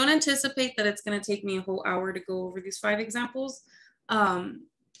 I don't anticipate that it's going to take me a whole hour to go over these 5 examples. So I'm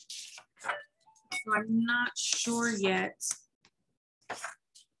not sure yet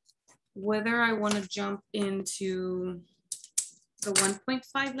whether I want to jump into the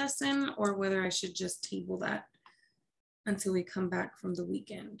 1.5 lesson or whether I should just table that. until we come back from the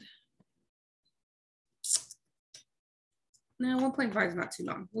weekend. No, 1.5 is not too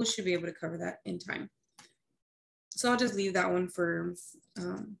long. We should be able to cover that in time. So I'll just leave that one for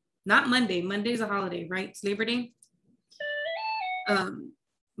not Monday. Monday's a holiday, right? It's Labor Day.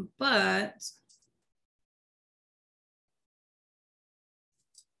 But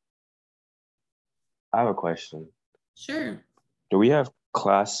I have a question. Sure. Do we have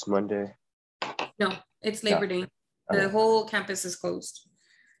class Monday? No, it's Labor Day. The whole campus is closed.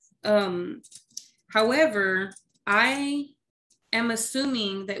 However, I am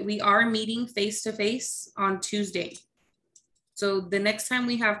assuming that we are meeting face-to-face on Tuesday. So the next time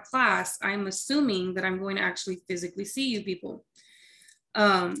we have class, I'm assuming that I'm going to actually physically see you people.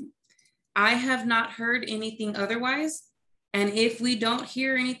 I have not heard anything otherwise. And if we don't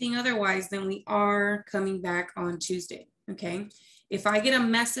hear anything otherwise, then we are coming back on Tuesday, okay? If I get a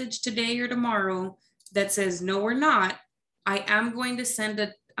message today or tomorrow that says, no, we're not, I am going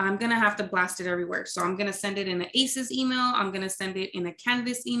to I'm gonna have to blast it everywhere. So I'm gonna send it in an ACES email. I'm gonna send it in a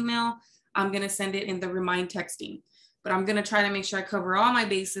Canvas email. I'm gonna send it in the Remind texting. But I'm gonna try to make sure I cover all my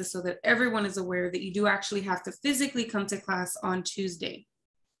bases so that everyone is aware that you do actually have to physically come to class on Tuesday.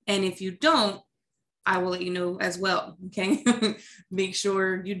 And if you don't, I will let you know as well, okay? Make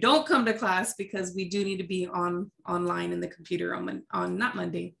sure you don't come to class because we do need to be online in the computer on not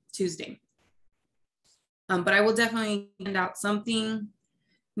Monday, Tuesday. But I will definitely send out something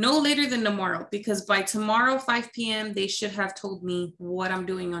no later than tomorrow, because by tomorrow, 5 p.m., they should have told me what I'm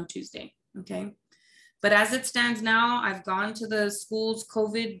doing on Tuesday, okay? But as it stands now, I've gone to the school's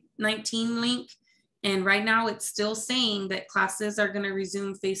COVID-19 link, and right now it's still saying that classes are gonna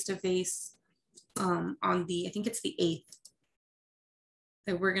resume face-to-face on the, I think it's the 8th,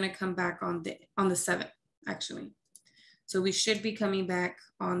 that we're gonna come back on the 7th, actually. So we should be coming back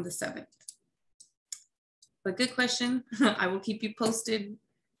on the 7th. But good question. I will keep you posted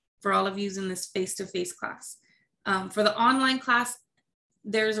for all of you in this face-to-face class. For the online class,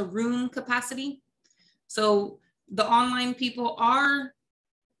 there's a room capacity. So the online people are,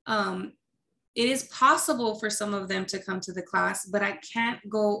 it is possible for some of them to come to the class, but I can't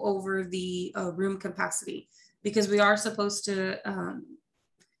go over the room capacity because we are supposed to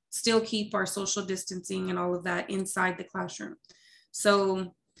still keep our social distancing and all of that inside the classroom.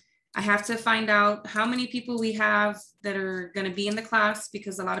 So I have to find out how many people we have that are going to be in the class,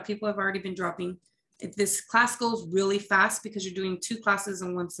 because a lot of people have already been dropping. If this class goes really fast because you're doing 2 classes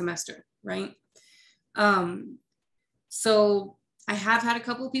in 1 semester, right? So I have had a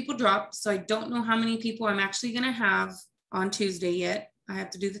couple of people drop, so I don't know how many people I'm actually going to have on Tuesday yet. I have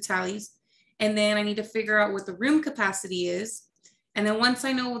to do the tallies. And then I need to figure out what the room capacity is. And then once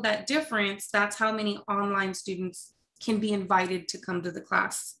I know that difference, that's how many online students can be invited to come to the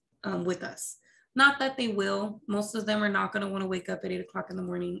class with us. Not that they will. Most of them are not going to want to wake up at 8 o'clock in the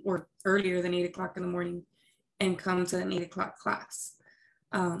morning or earlier than 8 o'clock in the morning and come to an 8 o'clock class.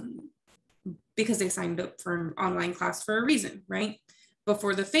 Because they signed up for an online class for a reason, right? But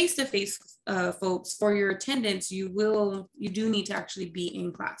for the face-to-face folks, for your attendance, you do need to actually be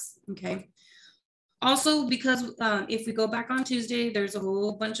in class, okay? Also, because if we go back on Tuesday, there's a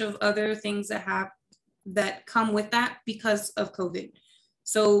whole bunch of other things that come with that because of COVID.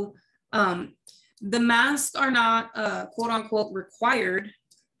 So the masks are not quote unquote required,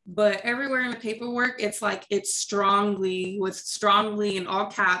 but everywhere in the paperwork, it's like it's strongly in all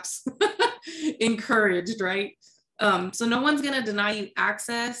caps encouraged, right? So no one's gonna deny you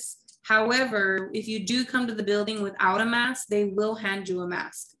access. However, if you do come to the building without a mask, they will hand you a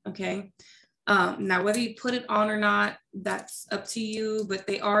mask, okay? Now, whether you put it on or not, that's up to you, but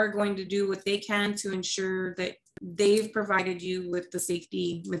they are going to do what they can to ensure that they've provided you with the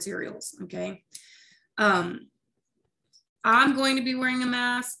safety materials, okay? I'm going to be wearing a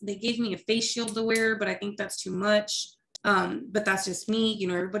mask. They gave me a face shield to wear, but I think that's too much. But that's just me. You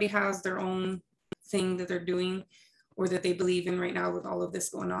know, everybody has their own thing that they're doing or that they believe in right now with all of this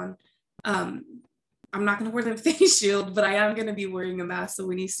going on. I'm not going to wear the face shield, but I am going to be wearing a mask. So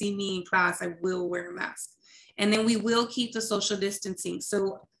when you see me in class, I will wear a mask. And then we will keep the social distancing.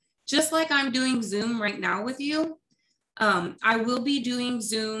 So just like I'm doing Zoom right now with you, I will be doing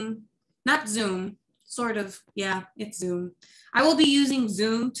Zoom, not Zoom, sort of, yeah, it's Zoom. I will be using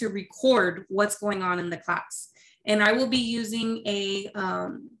Zoom to record what's going on in the class. And I will be using a,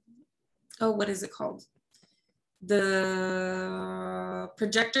 what is it called? The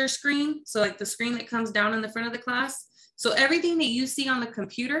projector screen. So like the screen that comes down in the front of the class. So everything that you see on the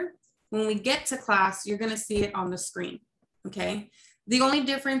computer, when we get to class, you're gonna see it on the screen, okay? The only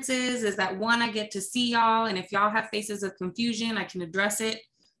difference is that one, I get to see y'all, and if y'all have faces of confusion, I can address it.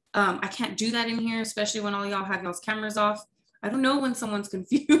 I can't do that in here, especially when all y'all have y'all's cameras off. I don't know when someone's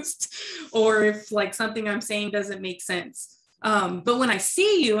confused or if like something I'm saying doesn't make sense. But when I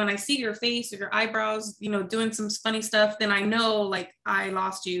see you and I see your face or your eyebrows, you know, doing some funny stuff, then I know like I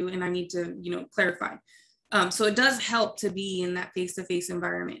lost you and I need to, you know, clarify. So it does help to be in that face-to-face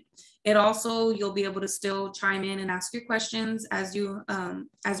environment. It also, you'll be able to still chime in and ask your questions as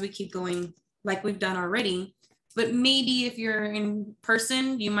we keep going, like we've done already. But maybe if you're in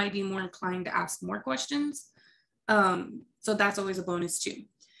person, you might be more inclined to ask more questions. So that's always a bonus too.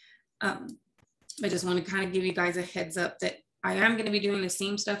 I just want to kind of give you guys a heads up that I am going to be doing the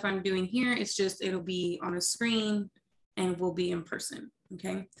same stuff I'm doing here. It's just, it'll be on a screen and we'll be in person,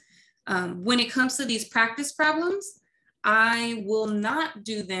 okay? When it comes to these practice problems, I will not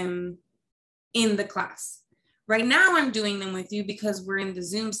do them in the class. Right now I'm doing them with you because we're in the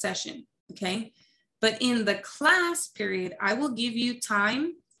Zoom session, okay? But in the class period, I will give you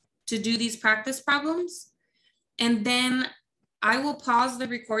time to do these practice problems. And then I will pause the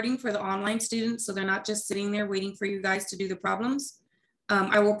recording for the online students so they're not just sitting there waiting for you guys to do the problems.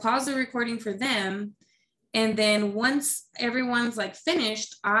 I will pause the recording for them. And then once everyone's like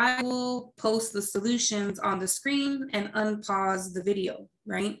finished, I will post the solutions on the screen and unpause the video,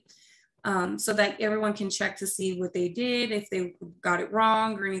 right? So that everyone can check to see what they did, if they got it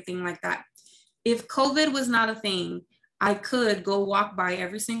wrong or anything like that. If COVID was not a thing, I could go walk by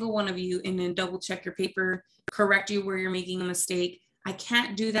every single one of you and then double check your paper, correct you where you're making a mistake. I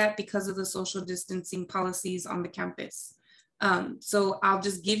can't do that because of the social distancing policies on the campus. So I'll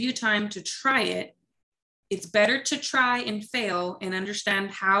just give you time to try it. It's better to try and fail and understand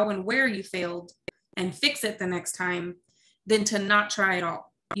how and where you failed and fix it the next time than to not try at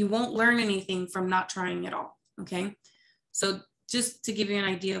all. You won't learn anything from not trying at all, okay? So just to give you an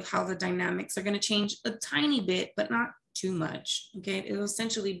idea of how the dynamics are going to change a tiny bit, but not too much, okay? It'll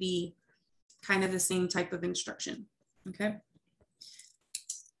essentially be kind of the same type of instruction, okay?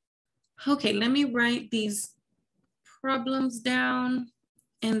 Okay, let me write these problems down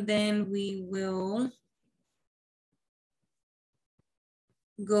and then we will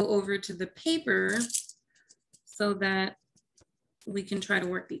go over to the paper so that we can try to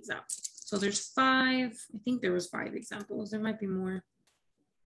work these out. So there's 5, I think there was 5 examples. There might be more,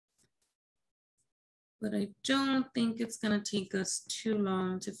 but I don't think it's gonna take us too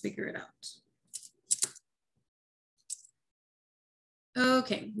long to figure it out.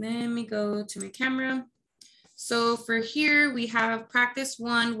 Okay, let me go to my camera. So for here, we have practice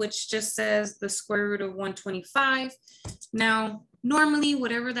 1, which just says the square root of 125. Now, normally,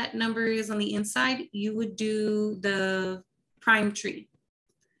 whatever that number is on the inside, you would do the prime tree.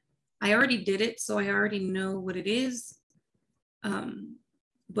 I already did it, so I already know what it is.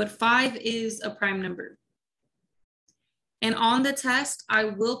 But 5 is a prime number. And on the test, I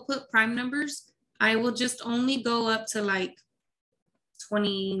will put prime numbers. I will just only go up to like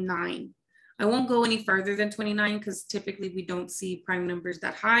 29. I won't go any further than 29 because typically we don't see prime numbers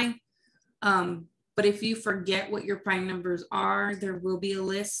that high. But if you forget what your prime numbers are, there will be a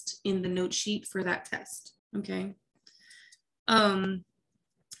list in the note sheet for that test, okay?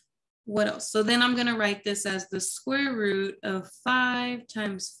 What else? So then I'm gonna write this as the square root of 5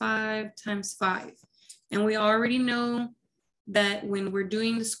 times 5 times 5. And we already know that when we're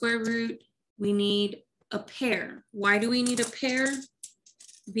doing the square root, we need a pair. Why do we need a pair?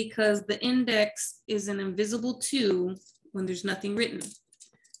 Because the index is an invisible 2 when there's nothing written.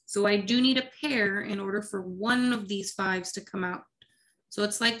 So I do need a pair in order for one of these 5s to come out. So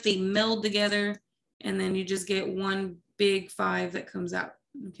it's like they meld together and then you just get one big 5 that comes out,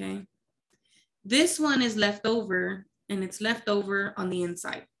 okay? This one is left over and it's left over on the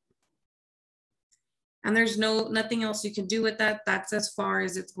inside. And there's nothing else you can do with that. That's as far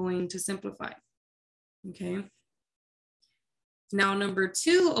as it's going to simplify, okay? Now number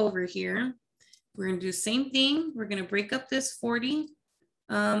 2 over here, we're gonna do the same thing. We're gonna break up this 40.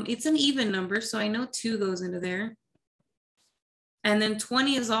 It's an even number, so I know 2 goes into there. And then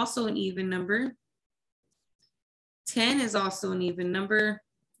 20 is also an even number. 10 is also an even number.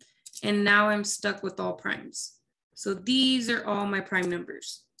 And now I'm stuck with all primes. So these are all my prime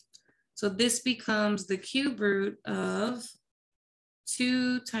numbers. So this becomes the cube root of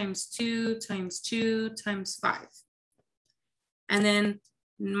 2 times 2 times 2 times 5. And then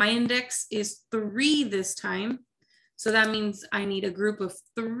my index is 3 this time. So that means I need a group of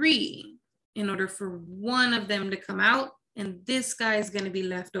 3 in order for one of them to come out. And this guy is going to be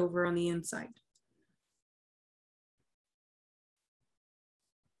left over on the inside.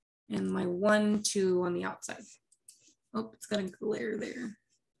 And my 1, 2 on the outside. Oh, it's got a glare there.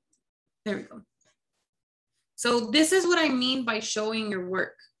 There we go. So this is what I mean by showing your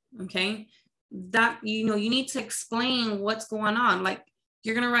work. okay? That, you know, you need to explain what's going on. Like,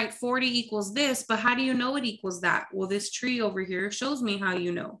 you're gonna write 40 equals this, but how do you know it equals that? Well, this tree over here shows me how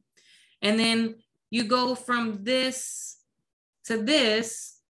you know. And then you go from this to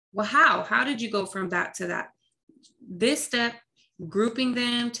this. Well, how did you go from that to that? This step, grouping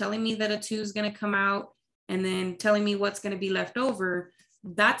them, telling me that a 2 is going to come out, and then telling me what's going to be left over.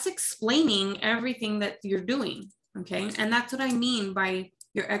 That's explaining everything that you're doing, okay? And that's what I mean by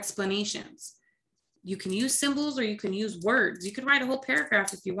your explanations. You can use symbols or you can use words. You could write a whole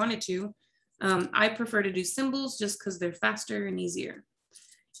paragraph if you wanted to. I prefer to do symbols just because they're faster and easier.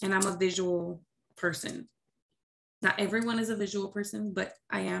 And I'm a visual person. Not everyone is a visual person, but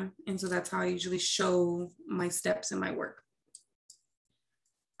I am. And so that's how I usually show my steps in my work.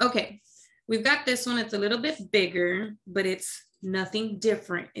 Okay, we've got this one. It's a little bit bigger, but it's nothing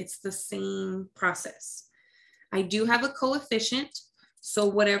different. It's the same process. I do have a coefficient. So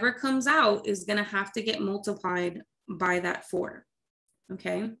whatever comes out is going to have to get multiplied by that 4.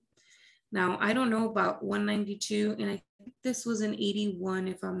 Okay. Now, I don't know about 192, and I think this was an 81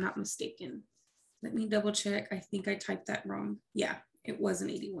 if I'm not mistaken. Let me double check. I think I typed that wrong. Yeah, it was an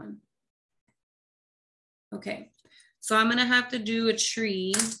 81. Okay, so I'm gonna have to do a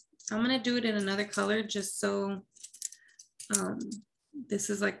tree. I'm gonna do it in another color just so this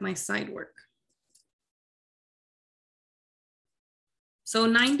is like my side work. So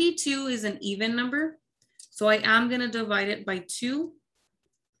 92 is an even number. So I am gonna divide it by 2.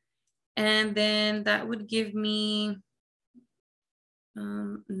 And then that would give me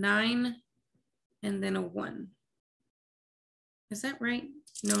 9 and then a 1. Is that right?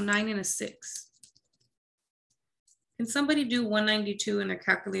 No, 9 and a 6. Can somebody do 192 in a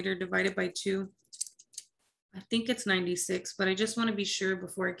calculator divided by 2? I think it's 96, but I just want to be sure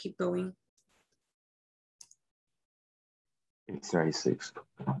before I keep going. It's 96.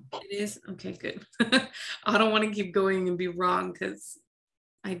 It is? Okay, good. I don't want to keep going and be wrong because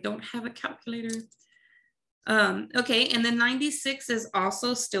I don't have a calculator. Okay, and then 96 is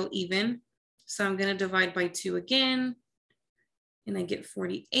also still even. So I'm going to divide by 2 again, and I get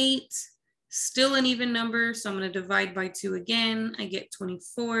 48. Still an even number, so I'm going to divide by 2 again. I get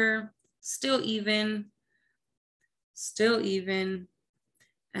 24. Still even,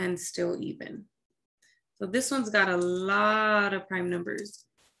 and still even. So this one's got a lot of prime numbers.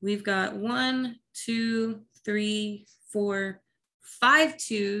 We've got 1, 2, 3, 4, 5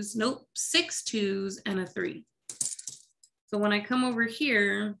 2s, nope, 6 2s, and a 3. So when I come over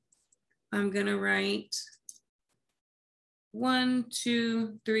here, I'm gonna write 1,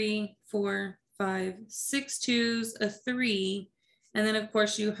 2, 3, 4, 5, 6 2s, a 3, and then of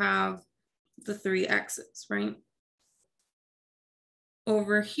course you have the 3 x's, right?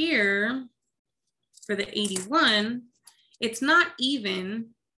 Over here, for the 81, it's not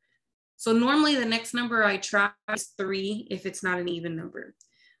even. So normally the next number I try is 3 if it's not an even number.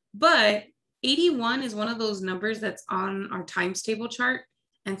 But 81 is one of those numbers that's on our times table chart.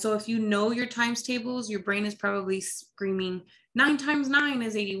 And so if you know your times tables, your brain is probably screaming 9 times 9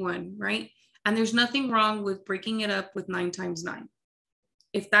 is 81, right? And there's nothing wrong with breaking it up with 9 times 9.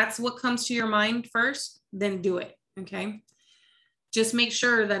 If that's what comes to your mind first, then do it, okay? Just make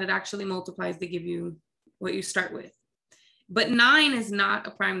sure that it actually multiplies to give you what you start with. But 9 is not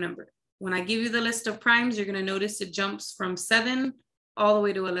a prime number. When I give you the list of primes, you're gonna notice it jumps from 7 all the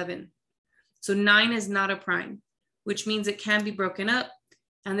way to 11. So 9 is not a prime, which means it can be broken up.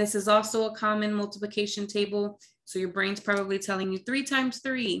 And this is also a common multiplication table. So your brain's probably telling you 3 times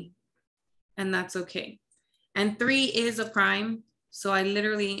 3, and that's okay. And 3 is a prime. So I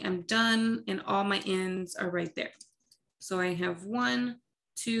literally am done and all my ends are right there. So I have 1,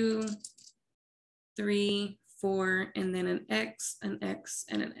 2, 3, 4, and then an X, an X,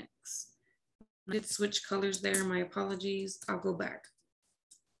 and an X. I did switch colors there, my apologies. I'll go back.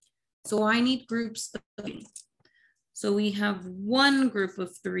 So I need groups of 3. So we have 1 group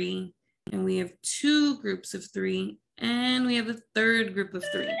of 3, and we have 2 groups of 3, and we have a 3rd group of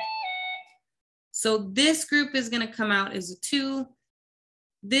 3. So this group is gonna come out as a 2.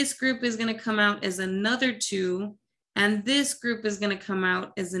 This group is gonna come out as another 2, and this group is gonna come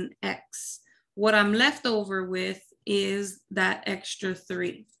out as an X. What I'm left over with is that extra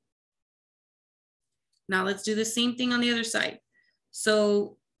 3. Now let's do the same thing on the other side.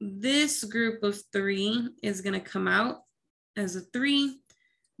 So this group of 3 is gonna come out as a 3.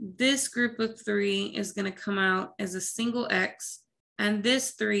 This group of 3 is gonna come out as a single X, and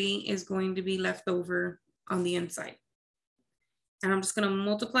this 3 is going to be left over on the inside. And I'm just gonna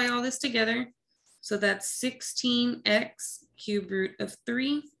multiply all this together. So that's 16x cube root of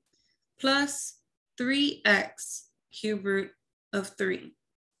 3 plus 3x cube root of 3.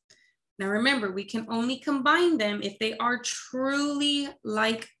 Now remember, we can only combine them if they are truly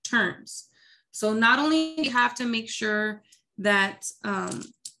like terms. So not only do you have to make sure that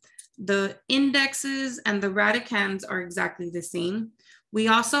the indexes and the radicands are exactly the same, we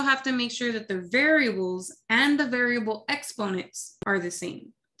also have to make sure that the variables and the variable exponents are the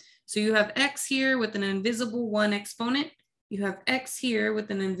same. So you have x here with an invisible 1 exponent. You have x here with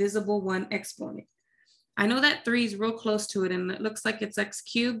an invisible 1 exponent. I know that 3 is real close to it and it looks like it's x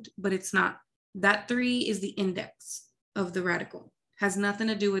cubed, but it's not. That 3 is the index of the radical. Has nothing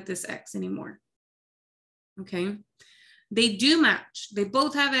to do with this x anymore. Okay. They do match. They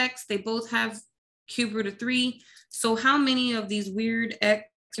both have x. They both have cube root of 3. So how many of these weird x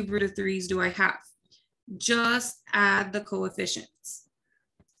cube root of 3s do I have? Just add the coefficients.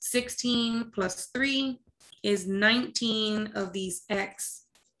 16 plus 3 is 19 of these x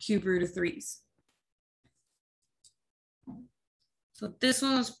cube root of 3s. So this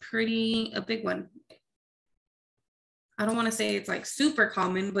one was a big one. I don't want to say it's like super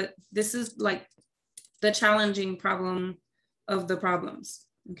common, but this is like the challenging problem of the problems,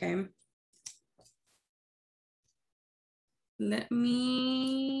 okay? Let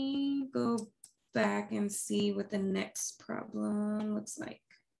me go back and see what the next problem looks like.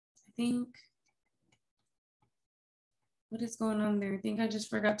 I think, what is going on there? I think I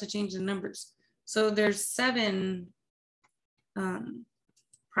just forgot to change the numbers. So there's 7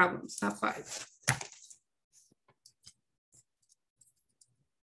 problems, not 5.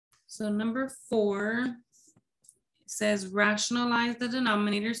 So number 4 says rationalize the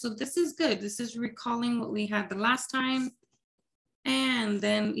denominator. So this is good. This is recalling what we had the last time. And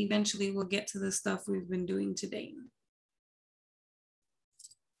then eventually we'll get to the stuff we've been doing today.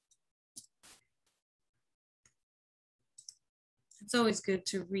 It's always good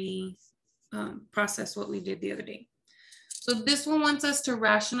to process what we did the other day. So this one wants us to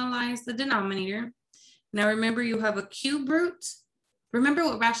rationalize the denominator. Now remember, you have a cube root. Remember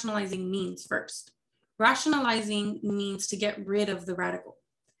what rationalizing means first. Rationalizing means to get rid of the radical.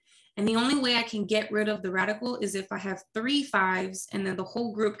 And the only way I can get rid of the radical is if I have 3 5s and then the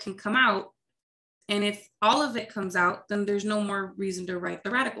whole group can come out. And if all of it comes out, then there's no more reason to write the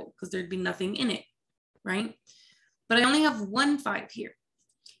radical because there'd be nothing in it, right? But I only have 1 5 here.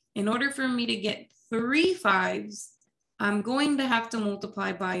 In order for me to get 3 5s, I'm going to have to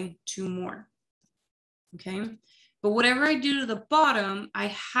multiply by 2 more, okay? But whatever I do to the bottom, I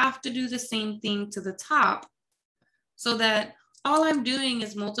have to do the same thing to the top so that all I'm doing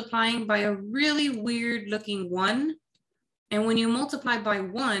is multiplying by a really weird looking 1. And when you multiply by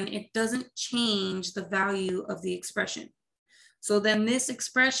 1, it doesn't change the value of the expression. So then this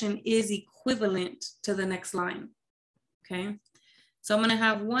expression is equivalent to the next line, okay? So I'm gonna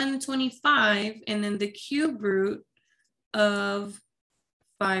have 125 and then the cube root of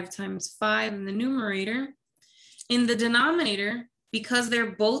 5 times 5 in the numerator. In the denominator, because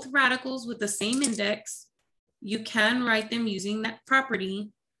they're both radicals with the same index, you can write them using that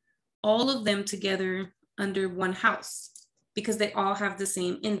property, all of them together under one house, because they all have the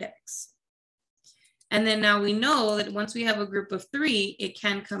same index. And then now we know that once we have a group of 3, it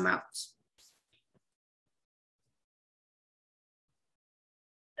can come out.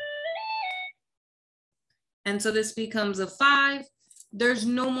 And so this becomes a 5. There's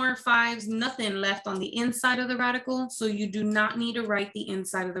no more 5s, nothing left on the inside of the radical. So you do not need to write the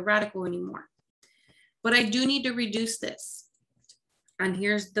inside of the radical anymore. But I do need to reduce this. And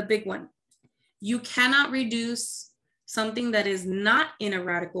here's the big one. You cannot reduce something that is not in a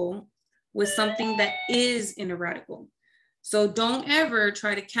radical with something that is in a radical. So don't ever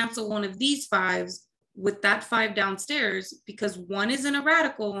try to cancel one of these 5s with that 5 downstairs, because one is in a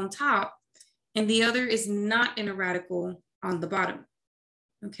radical on top and the other is not in a radical on the bottom,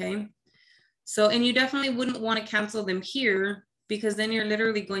 okay? So, and you definitely wouldn't want to cancel them here, because then you're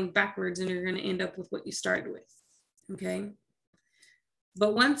literally going backwards and you're going to end up with what you started with, okay?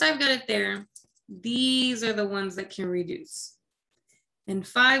 But once I've got it there, these are the ones that can reduce. And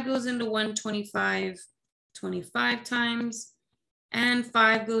 5 goes into 125 25 times, and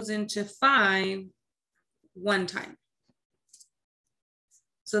 5 goes into 5 1 time.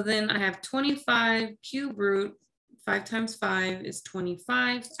 So then I have 25 cube root, 5 times 5 is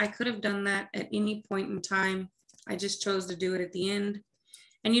 25. I could have done that at any point in time. I just chose to do it at the end.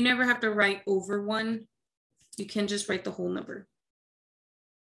 And you never have to write over 1. You can just write the whole number.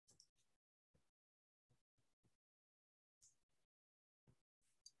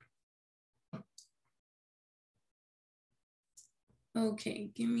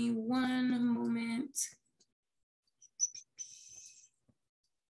 Okay, give me one moment.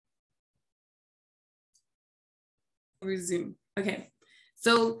 Resume. Okay,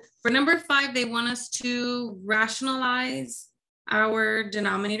 So for number 5, they want us to rationalize our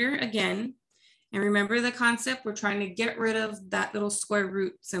denominator again. And remember the concept, we're trying to get rid of that little square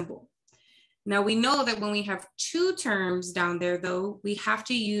root symbol. Now we know that when we have 2 terms down there though, we have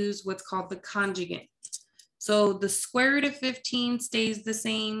to use what's called the conjugate. So the square root of 15 stays the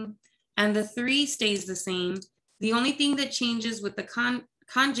same and the 3 stays the same. The only thing that changes with the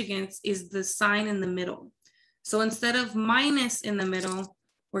conjugates is the sign in the middle. So instead of minus in the middle,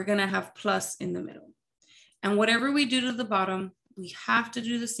 we're gonna have plus in the middle. And whatever we do to the bottom, we have to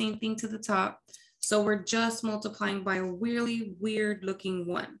do the same thing to the top. So we're just multiplying by a really weird looking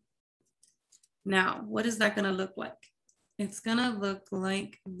 1. Now, what is that gonna look like? It's gonna look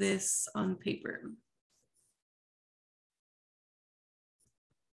like this on paper.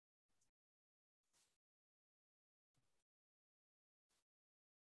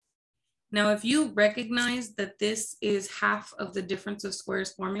 Now, if you recognize that this is half of the difference of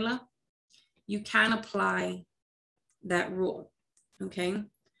squares formula, you can apply that rule, okay?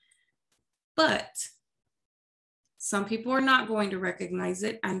 But some people are not going to recognize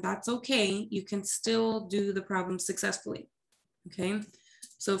it, and that's okay. You can still do the problem successfully, okay?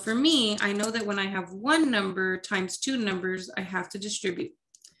 So for me, I know that when I have 1 number times 2 numbers, I have to distribute.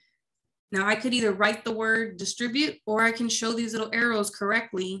 Now I could either write the word distribute, or I can show these little arrows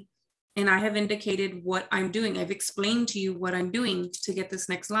correctly, and I have indicated what I'm doing. I've explained to you what I'm doing to get this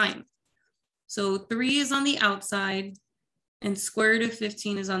next line. So 3 is on the outside and square root of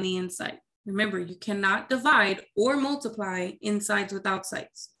 15 is on the inside. Remember, you cannot divide or multiply insides with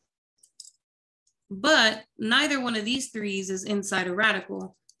outsides. But neither one of these 3's is inside a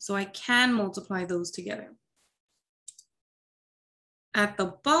radical, so I can multiply those together. At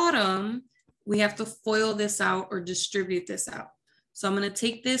the bottom, we have to FOIL this out or distribute this out. So I'm going to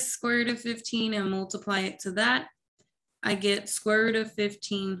take this square root of 15 and multiply it to that. I get square root of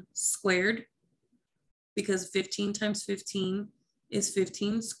 15 squared, because 15 times 15 is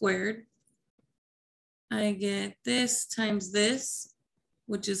 15 squared. I get this times this,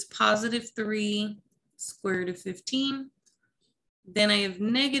 which is positive 3 square root of 15. Then I have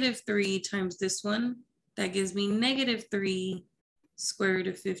negative 3 times this one. That gives me negative 3 square root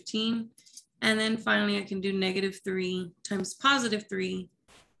of 15. And then finally, I can do negative 3 times positive 3,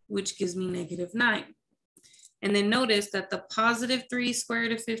 which gives me negative 9. And then notice that the positive 3 square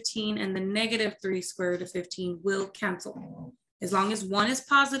root of 15 and the negative 3 square root of 15 will cancel. As long as one is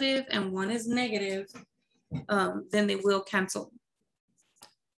positive and one is negative, then they will cancel.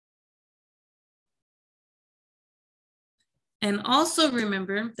 And also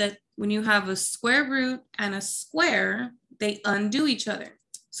remember that when you have a square root and a square, they undo each other.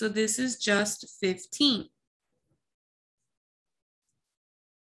 So this is just 15.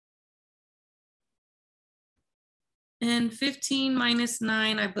 And 15 minus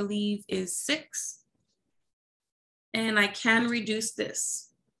 9, I believe, is 6. And I can reduce this.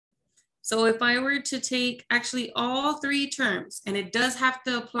 So if I were to take actually all 3 terms, and it does have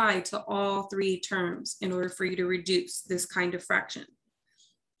to apply to all 3 terms in order for you to reduce this kind of fraction.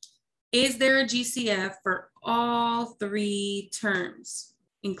 Is there a GCF for all 3 terms,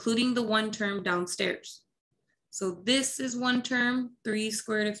 including the 1 term downstairs? So this is 1 term, 3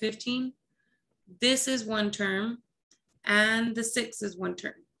 square root of 15. This is 1 term, and the 6 is 1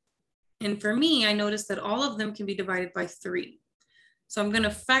 term. And for me, I noticed that all of them can be divided by 3. So I'm going to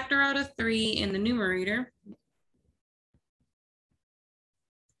factor out a 3 in the numerator.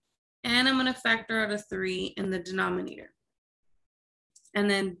 And I'm going to factor out a 3 in the denominator. And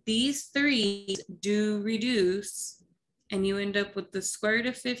then these 3 do reduce, and you end up with the square root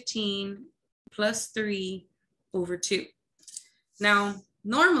of 15 plus 3 over 2. Now,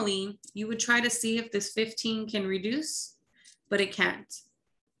 normally, you would try to see if this 15 can reduce, but it can't.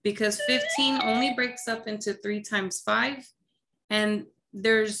 Because 15 only breaks up into 3 times 5. And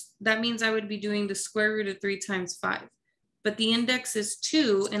that means I would be doing the square root of 3 times 5. But the index is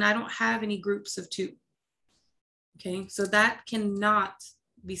 2, and I don't have any groups of 2. Okay, so that cannot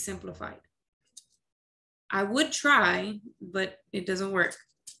be simplified. I would try, but it doesn't work.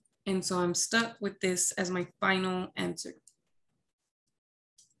 And so I'm stuck with this as my final answer.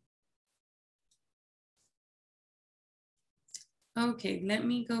 Okay, let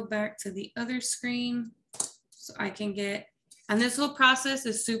me go back to the other screen so I can get, and this whole process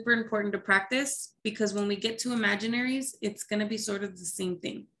is super important to practice because when we get to imaginaries, it's gonna be sort of the same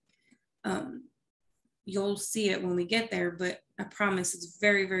thing. You'll see it when we get there, but I promise it's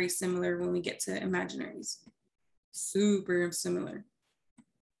very, very similar when we get to imaginaries. Super similar.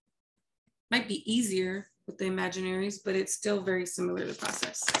 Might be easier with the imaginaries, but it's still very similar to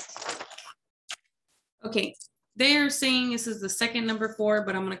process. Okay, they're saying this is the second number 4,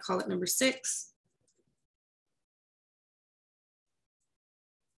 but I'm going to call it number 6.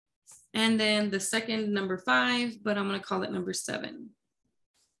 And then the second number 5, but I'm going to call it number 7.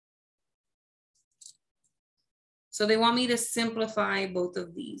 So they want me to simplify both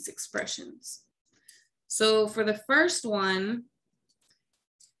of these expressions. So for the first one,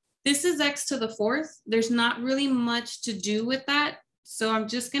 this is x to the 4th. There's not really much to do with that. So I'm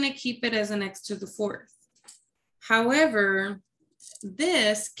just going to keep it as an x to the 4th. However,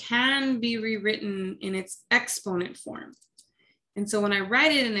 this can be rewritten in its exponent form. And so when I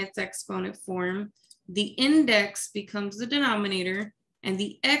write it in its exponent form, the index becomes the denominator and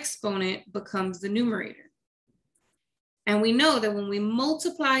the exponent becomes the numerator. And we know that when we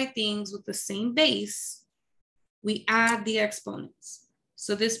multiply things with the same base, we add the exponents.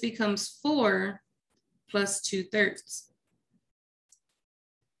 So this becomes 4 plus 2/3.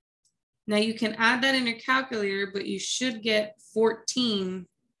 Now you can add that in your calculator, but you should get 14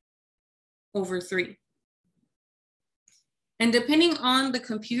 over 3. And depending on the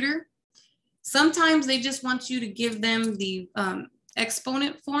computer, sometimes they just want you to give them the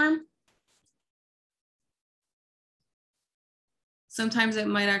exponent form. Sometimes it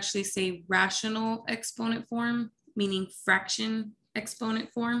might actually say rational exponent form, meaning fraction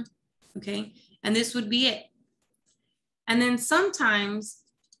exponent form, okay? And this would be it. And then sometimes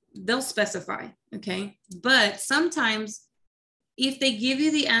they'll specify, okay? But sometimes if they give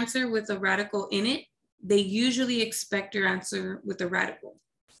you the answer with a radical in it, they usually expect your answer with a radical,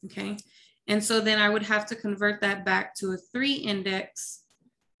 okay? And so then I would have to convert that back to a 3 index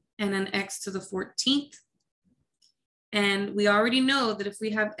and an x to the 14th. And we already know that if we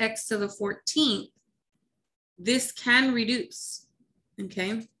have x to the 14th, this can reduce,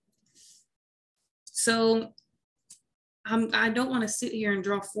 okay? So I don't want to sit here and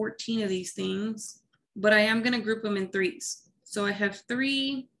draw 14 of these things, but I am going to group them in 3s. So I have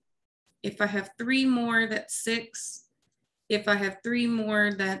 3. If I have 3 more, that's 6. If I have 3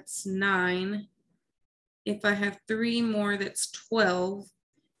 more, that's 9. If I have 3 more, that's 12.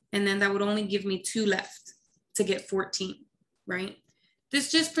 And then that would only give me 2 left to get 14, right?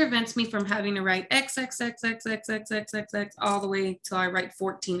 This just prevents me from having to write x, x, x, x, x, x, x, x, x, all the way till I write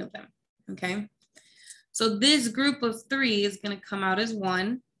 14 of them, okay? So this group of 3 is going to come out as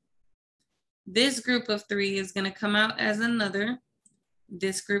 1. This group of 3 is going to come out as another.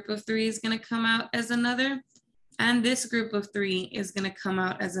 This group of 3 is going to come out as another. And this group of 3 is going to come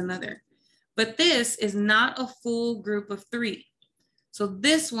out as another. But this is not a full group of 3. So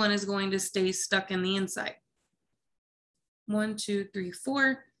this one is going to stay stuck in the inside. 1, 2, 3,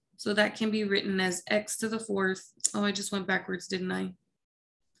 4. So that can be written as x to the 4th. Oh, I just went backwards, didn't I?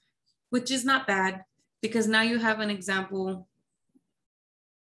 Which is not bad, because now you have an example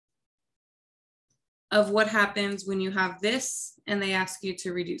of what happens when you have this and they ask you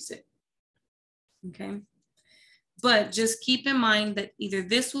to reduce it, okay? But just keep in mind that either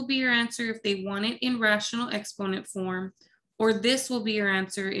this will be your answer if they want it in rational exponent form, or this will be your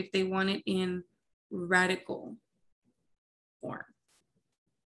answer if they want it in radical form.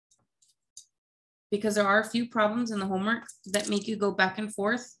 Because there are a few problems in the homework that make you go back and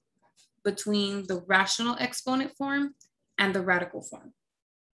forth between the rational exponent form and the radical form.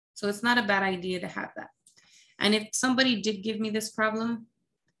 So it's not a bad idea to have that. And if somebody did give me this problem,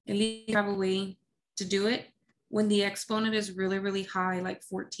 at least you have a way to do it when the exponent is really, really high, like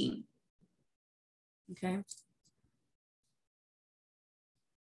 14, okay?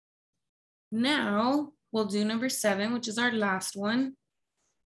 Now we'll do number 7, which is our last one.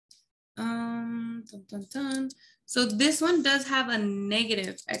 Dun, dun, dun. So this one does have a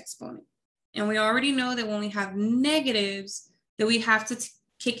negative exponent. And we already know that when we have negatives, that we have to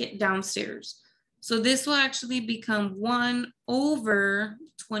kick it downstairs. So this will actually become 1 over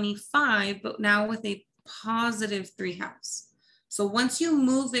 25, but now with a positive 3/2. So once you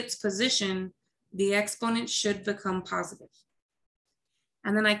move its position, the exponent should become positive.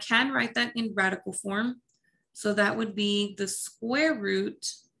 And then I can write that in radical form. So that would be the square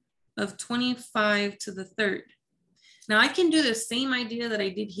root of 25 to the 3rd. Now I can do the same idea that I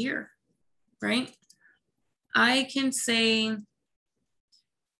did here, right? I can say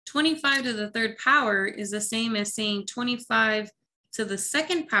 25 to the 3rd power is the same as saying 25 to the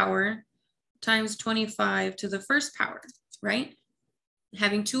 2nd power times 25 to the 1st power, right?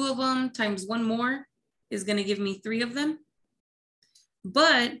 Having 2 of them times 1 more is going to give me 3 of them.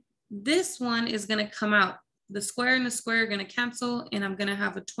 But this one is going to come out. The square and the square are going to cancel, and I'm going to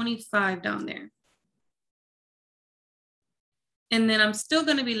have a 25 down there. And then I'm still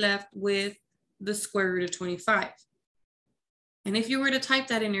going to be left with the square root of 25. And if you were to type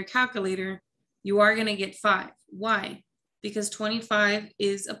that in your calculator, you are going to get 5. Why? Because 25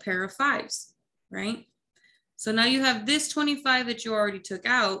 is a pair of 5s, right? So now you have this 25 that you already took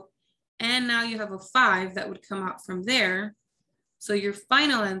out, and now you have a 5 that would come out from there. So your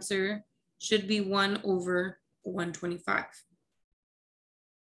final answer should be 1 over 125.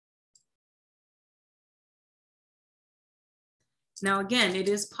 Now, again, it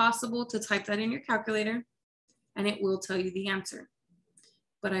is possible to type that in your calculator and it will tell you the answer.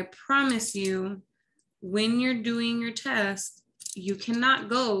 But I promise you, when you're doing your test, you cannot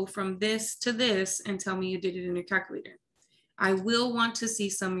go from this to this and tell me you did it in your calculator. I will want to see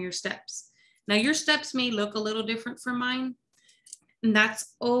some of your steps. Now, your steps may look a little different from mine, and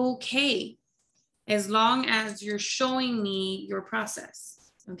that's okay, as long as you're showing me your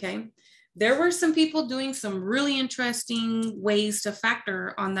process, okay? There were some people doing some really interesting ways to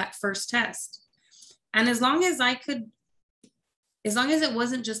factor on that first test. And as long as it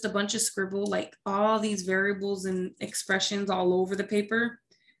wasn't just a bunch of scribble, like all these variables and expressions all over the paper,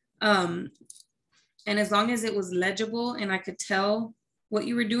 and as long as it was legible and I could tell what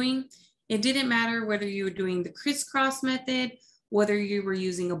you were doing, it didn't matter whether you were doing the crisscross method, whether you were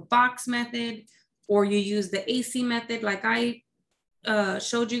using a box method, or you use the AC method like I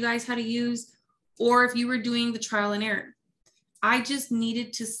showed you guys how to use, or if you were doing the trial and error. I just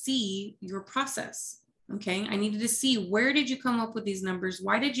needed to see your process, okay? I needed to see, where did you come up with these numbers?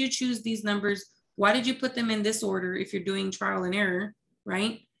 Why did you choose these numbers? Why did you put them in this order if you're doing trial and error,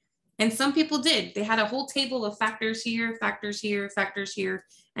 right? And some people did. They had a whole table of factors here, factors here, factors here,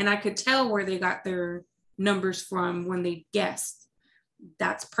 and I could tell where they got their numbers from when they guessed.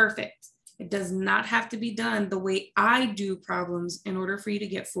 That's perfect. It does not have to be done the way I do problems in order for you to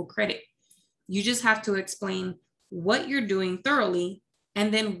get full credit. You just have to explain what you're doing thoroughly,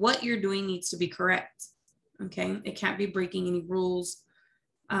 and then what you're doing needs to be correct, okay? It can't be breaking any rules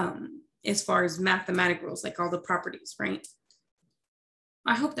as far as mathematic rules, like all the properties, right?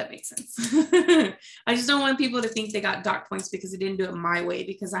 I hope that makes sense. I just don't want people to think they got dock points because they didn't do it my way,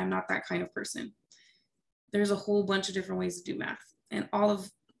 because I'm not that kind of person. There's a whole bunch of different ways to do math, and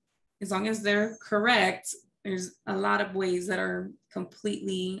as long as they're correct, there's a lot of ways that are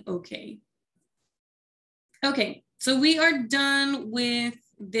completely okay. Okay, so we are done with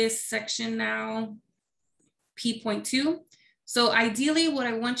this section now, P.2. So ideally, what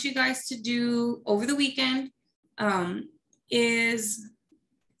I want you guys to do over the weekend is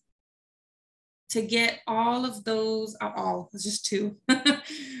to get all of those, it's just 2,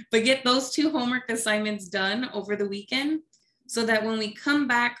 but get those 2 homework assignments done over the weekend, so that when we come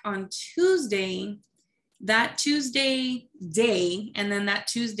back on Tuesday, that Tuesday day, and then that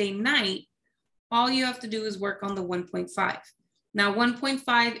Tuesday night, all you have to do is work on the 1.5. Now,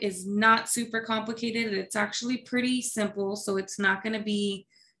 1.5 is not super complicated. It's actually pretty simple. So it's not going to be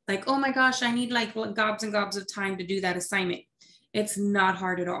like, oh my gosh, I need like gobs and gobs of time to do that assignment. It's not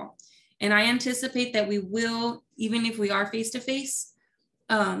hard at all. And I anticipate that we will, even if we are face-to-face,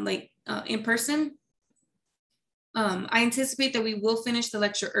 in person, I anticipate that we will finish the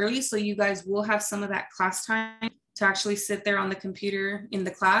lecture early, so you guys will have some of that class time to actually sit there on the computer in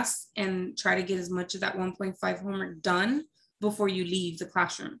the class and try to get as much of that 1.5 homework done before you leave the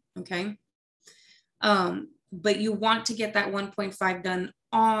classroom, okay? But you want to get that 1.5 done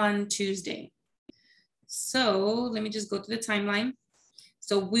on Tuesday. So let me just go to the timeline.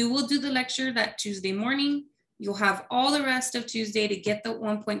 So we will do the lecture that Tuesday morning. You'll have all the rest of Tuesday to get the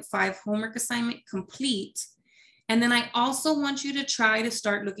 1.5 homework assignment complete. And then I also want you to try to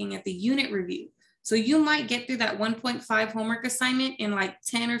start looking at the unit review. So you might get through that 1.5 homework assignment in like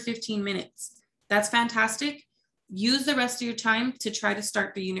 10 or 15 minutes. That's fantastic. Use the rest of your time to try to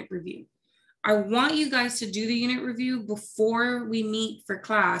start the unit review. I want you guys to do the unit review before we meet for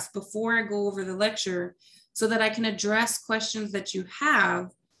class, before I go over the lecture, so that I can address questions that you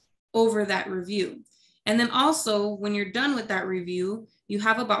have over that review. And then also, when you're done with that review, you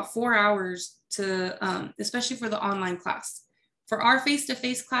have about 4 hours to, especially for the online class. For our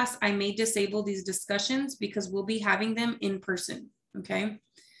face-to-face class, I may disable these discussions because we'll be having them in person, okay?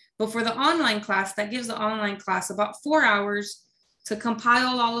 But for the online class, that gives the online class about 4 hours to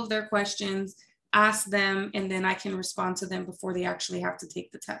compile all of their questions, ask them, and then I can respond to them before they actually have to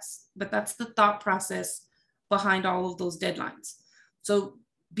take the test. But that's the thought process behind all of those deadlines. So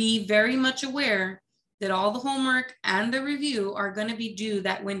be very much aware that all the homework and the review are going to be due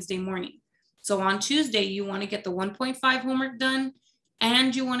that Wednesday morning. So on Tuesday, you want to get the 1.5 homework done,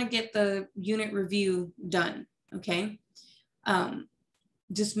 and you want to get the unit review done, okay?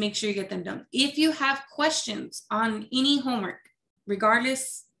 Just make sure you get them done. If you have questions on any homework,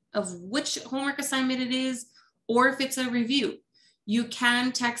 regardless of which homework assignment it is, or if it's a review, You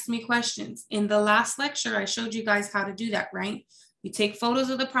can text me questions. In the last lecture, I showed you guys how to do that, right? You take photos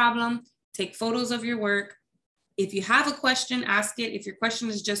of the problem, take photos of your work. If you have a question, ask it. If your question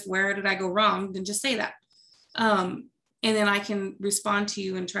is just, where did I go wrong? Then just say that. And then I can respond to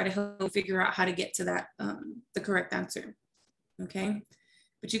you and try to help you figure out how to get to that, the correct answer, okay?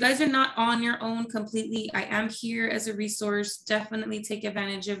 But you guys are not on your own completely. I am here as a resource. Definitely take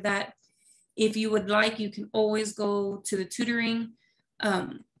advantage of that. If you would like, you can always go to the tutoring.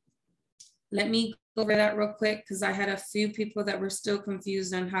 Let me go over that real quick because I had a few people that were still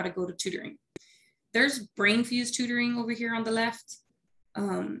confused on how to go to tutoring. There's BrainFuse tutoring over here on the left.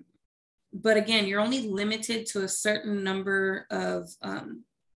 But again, you're only limited to a certain number of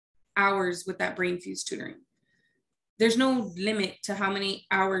hours with that BrainFuse tutoring. There's no limit to how many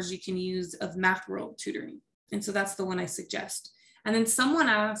hours you can use of Math World tutoring. And so that's the one I suggest. And then someone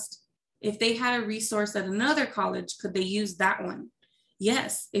asked if they had a resource at another college, could they use that one?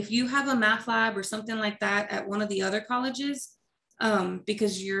 Yes, if you have a math lab or something like that at one of the other colleges,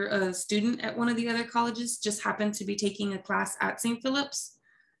 because you're a student at one of the other colleges, just happen to be taking a class at St. Philip's,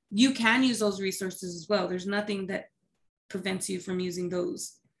 you can use those resources as well. There's nothing that prevents you from using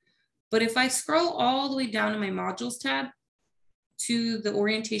those. But if I scroll all the way down in my modules tab to the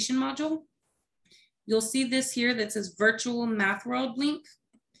orientation module, you'll see this here that says virtual Math World link.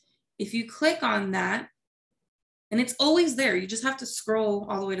 If you click on that, and it's always there, you just have to scroll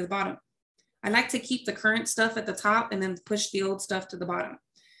all the way to the bottom. I like to keep the current stuff at the top and then push the old stuff to the bottom.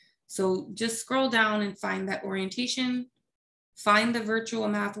 So just scroll down and find that orientation, find the virtual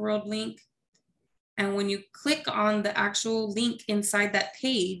Math World link. And when you click on the actual link inside that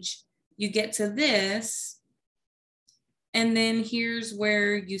page, you get to this. And then here's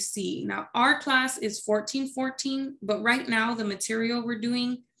where you see, now our class is 1414, but right now the material we're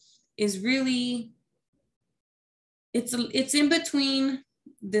doing is really, it's in between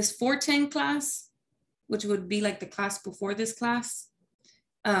this 410 class, which would be like the class before this class,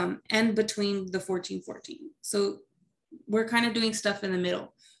 and between the 1414. So we're kind of doing stuff in the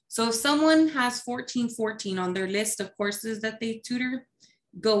middle. So if someone has 1414 on their list of courses that they tutor,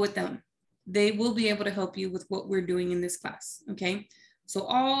 go with them. They will be able to help you with what we're doing in this class, okay? So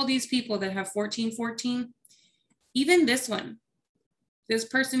all these people that have 1414, even this one, this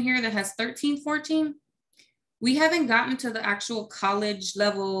person here that has 1314, we haven't gotten to the actual college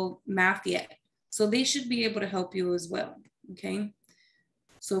level math yet. So they should be able to help you as well, okay?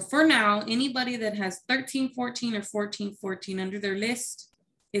 So for now, anybody that has 1314 or 1414 under their list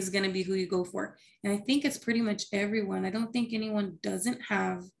is gonna be who you go for. And I think it's pretty much everyone. I don't think anyone doesn't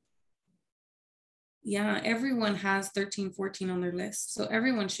have, yeah, everyone has 1314 on their list. So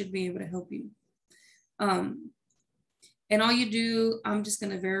everyone should be able to help you. And all you do, I'm just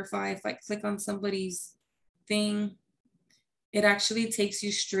gonna verify, if I click on somebody's thing, it actually takes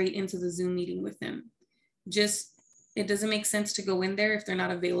you straight into the Zoom meeting with them. Just, it doesn't make sense to go in there if they're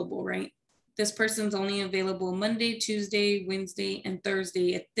not available, right? This person's only available Monday, Tuesday, Wednesday, and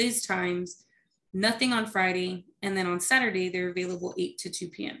Thursday at these times, nothing on Friday. And then on Saturday, they're available 8 to 2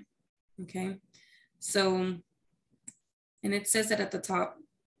 p.m. Okay. So, and it says that at the top,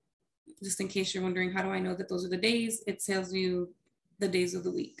 just in case you're wondering, how do I know that those are the days? It tells you the days of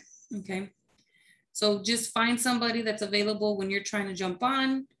the week. Okay. So just find somebody that's available when you're trying to jump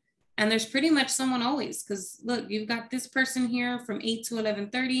on. And there's pretty much someone always, because look, you've got this person here from 8 to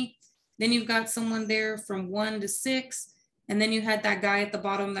 11:30. Then you've got someone there from 1 to 6. And then you had that guy at the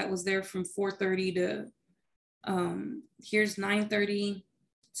bottom that was there from 4:30 to, here's 9:30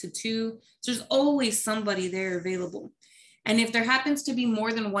 to 2. So there's always somebody there available. And if there happens to be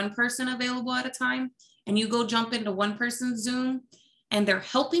more than one person available at a time, and you go jump into one person's Zoom and they're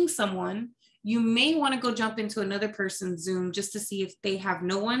helping someone, you may want to go jump into another person's Zoom just to see if they have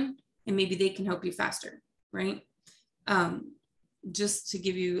no one and maybe they can help you faster, right? Just to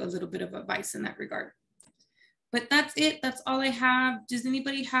give you a little bit of advice in that regard. But that's it. That's all I have. Does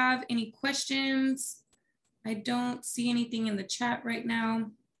anybody have any questions? I don't see anything in the chat right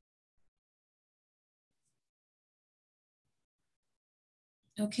now.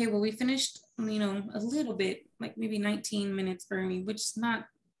 Okay, well, we finished, you know, a little bit, like maybe 19 minutes early, which is not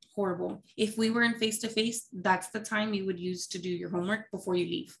horrible. If we were in face-to-face, that's the time you would use to do your homework before you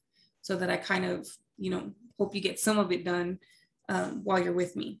leave, so that I kind of, you know, hope you get some of it done while you're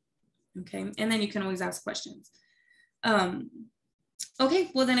with me. Okay, and then you can always ask questions.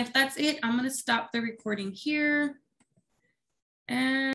 Okay, well then if that's it, I'm gonna stop the recording here. And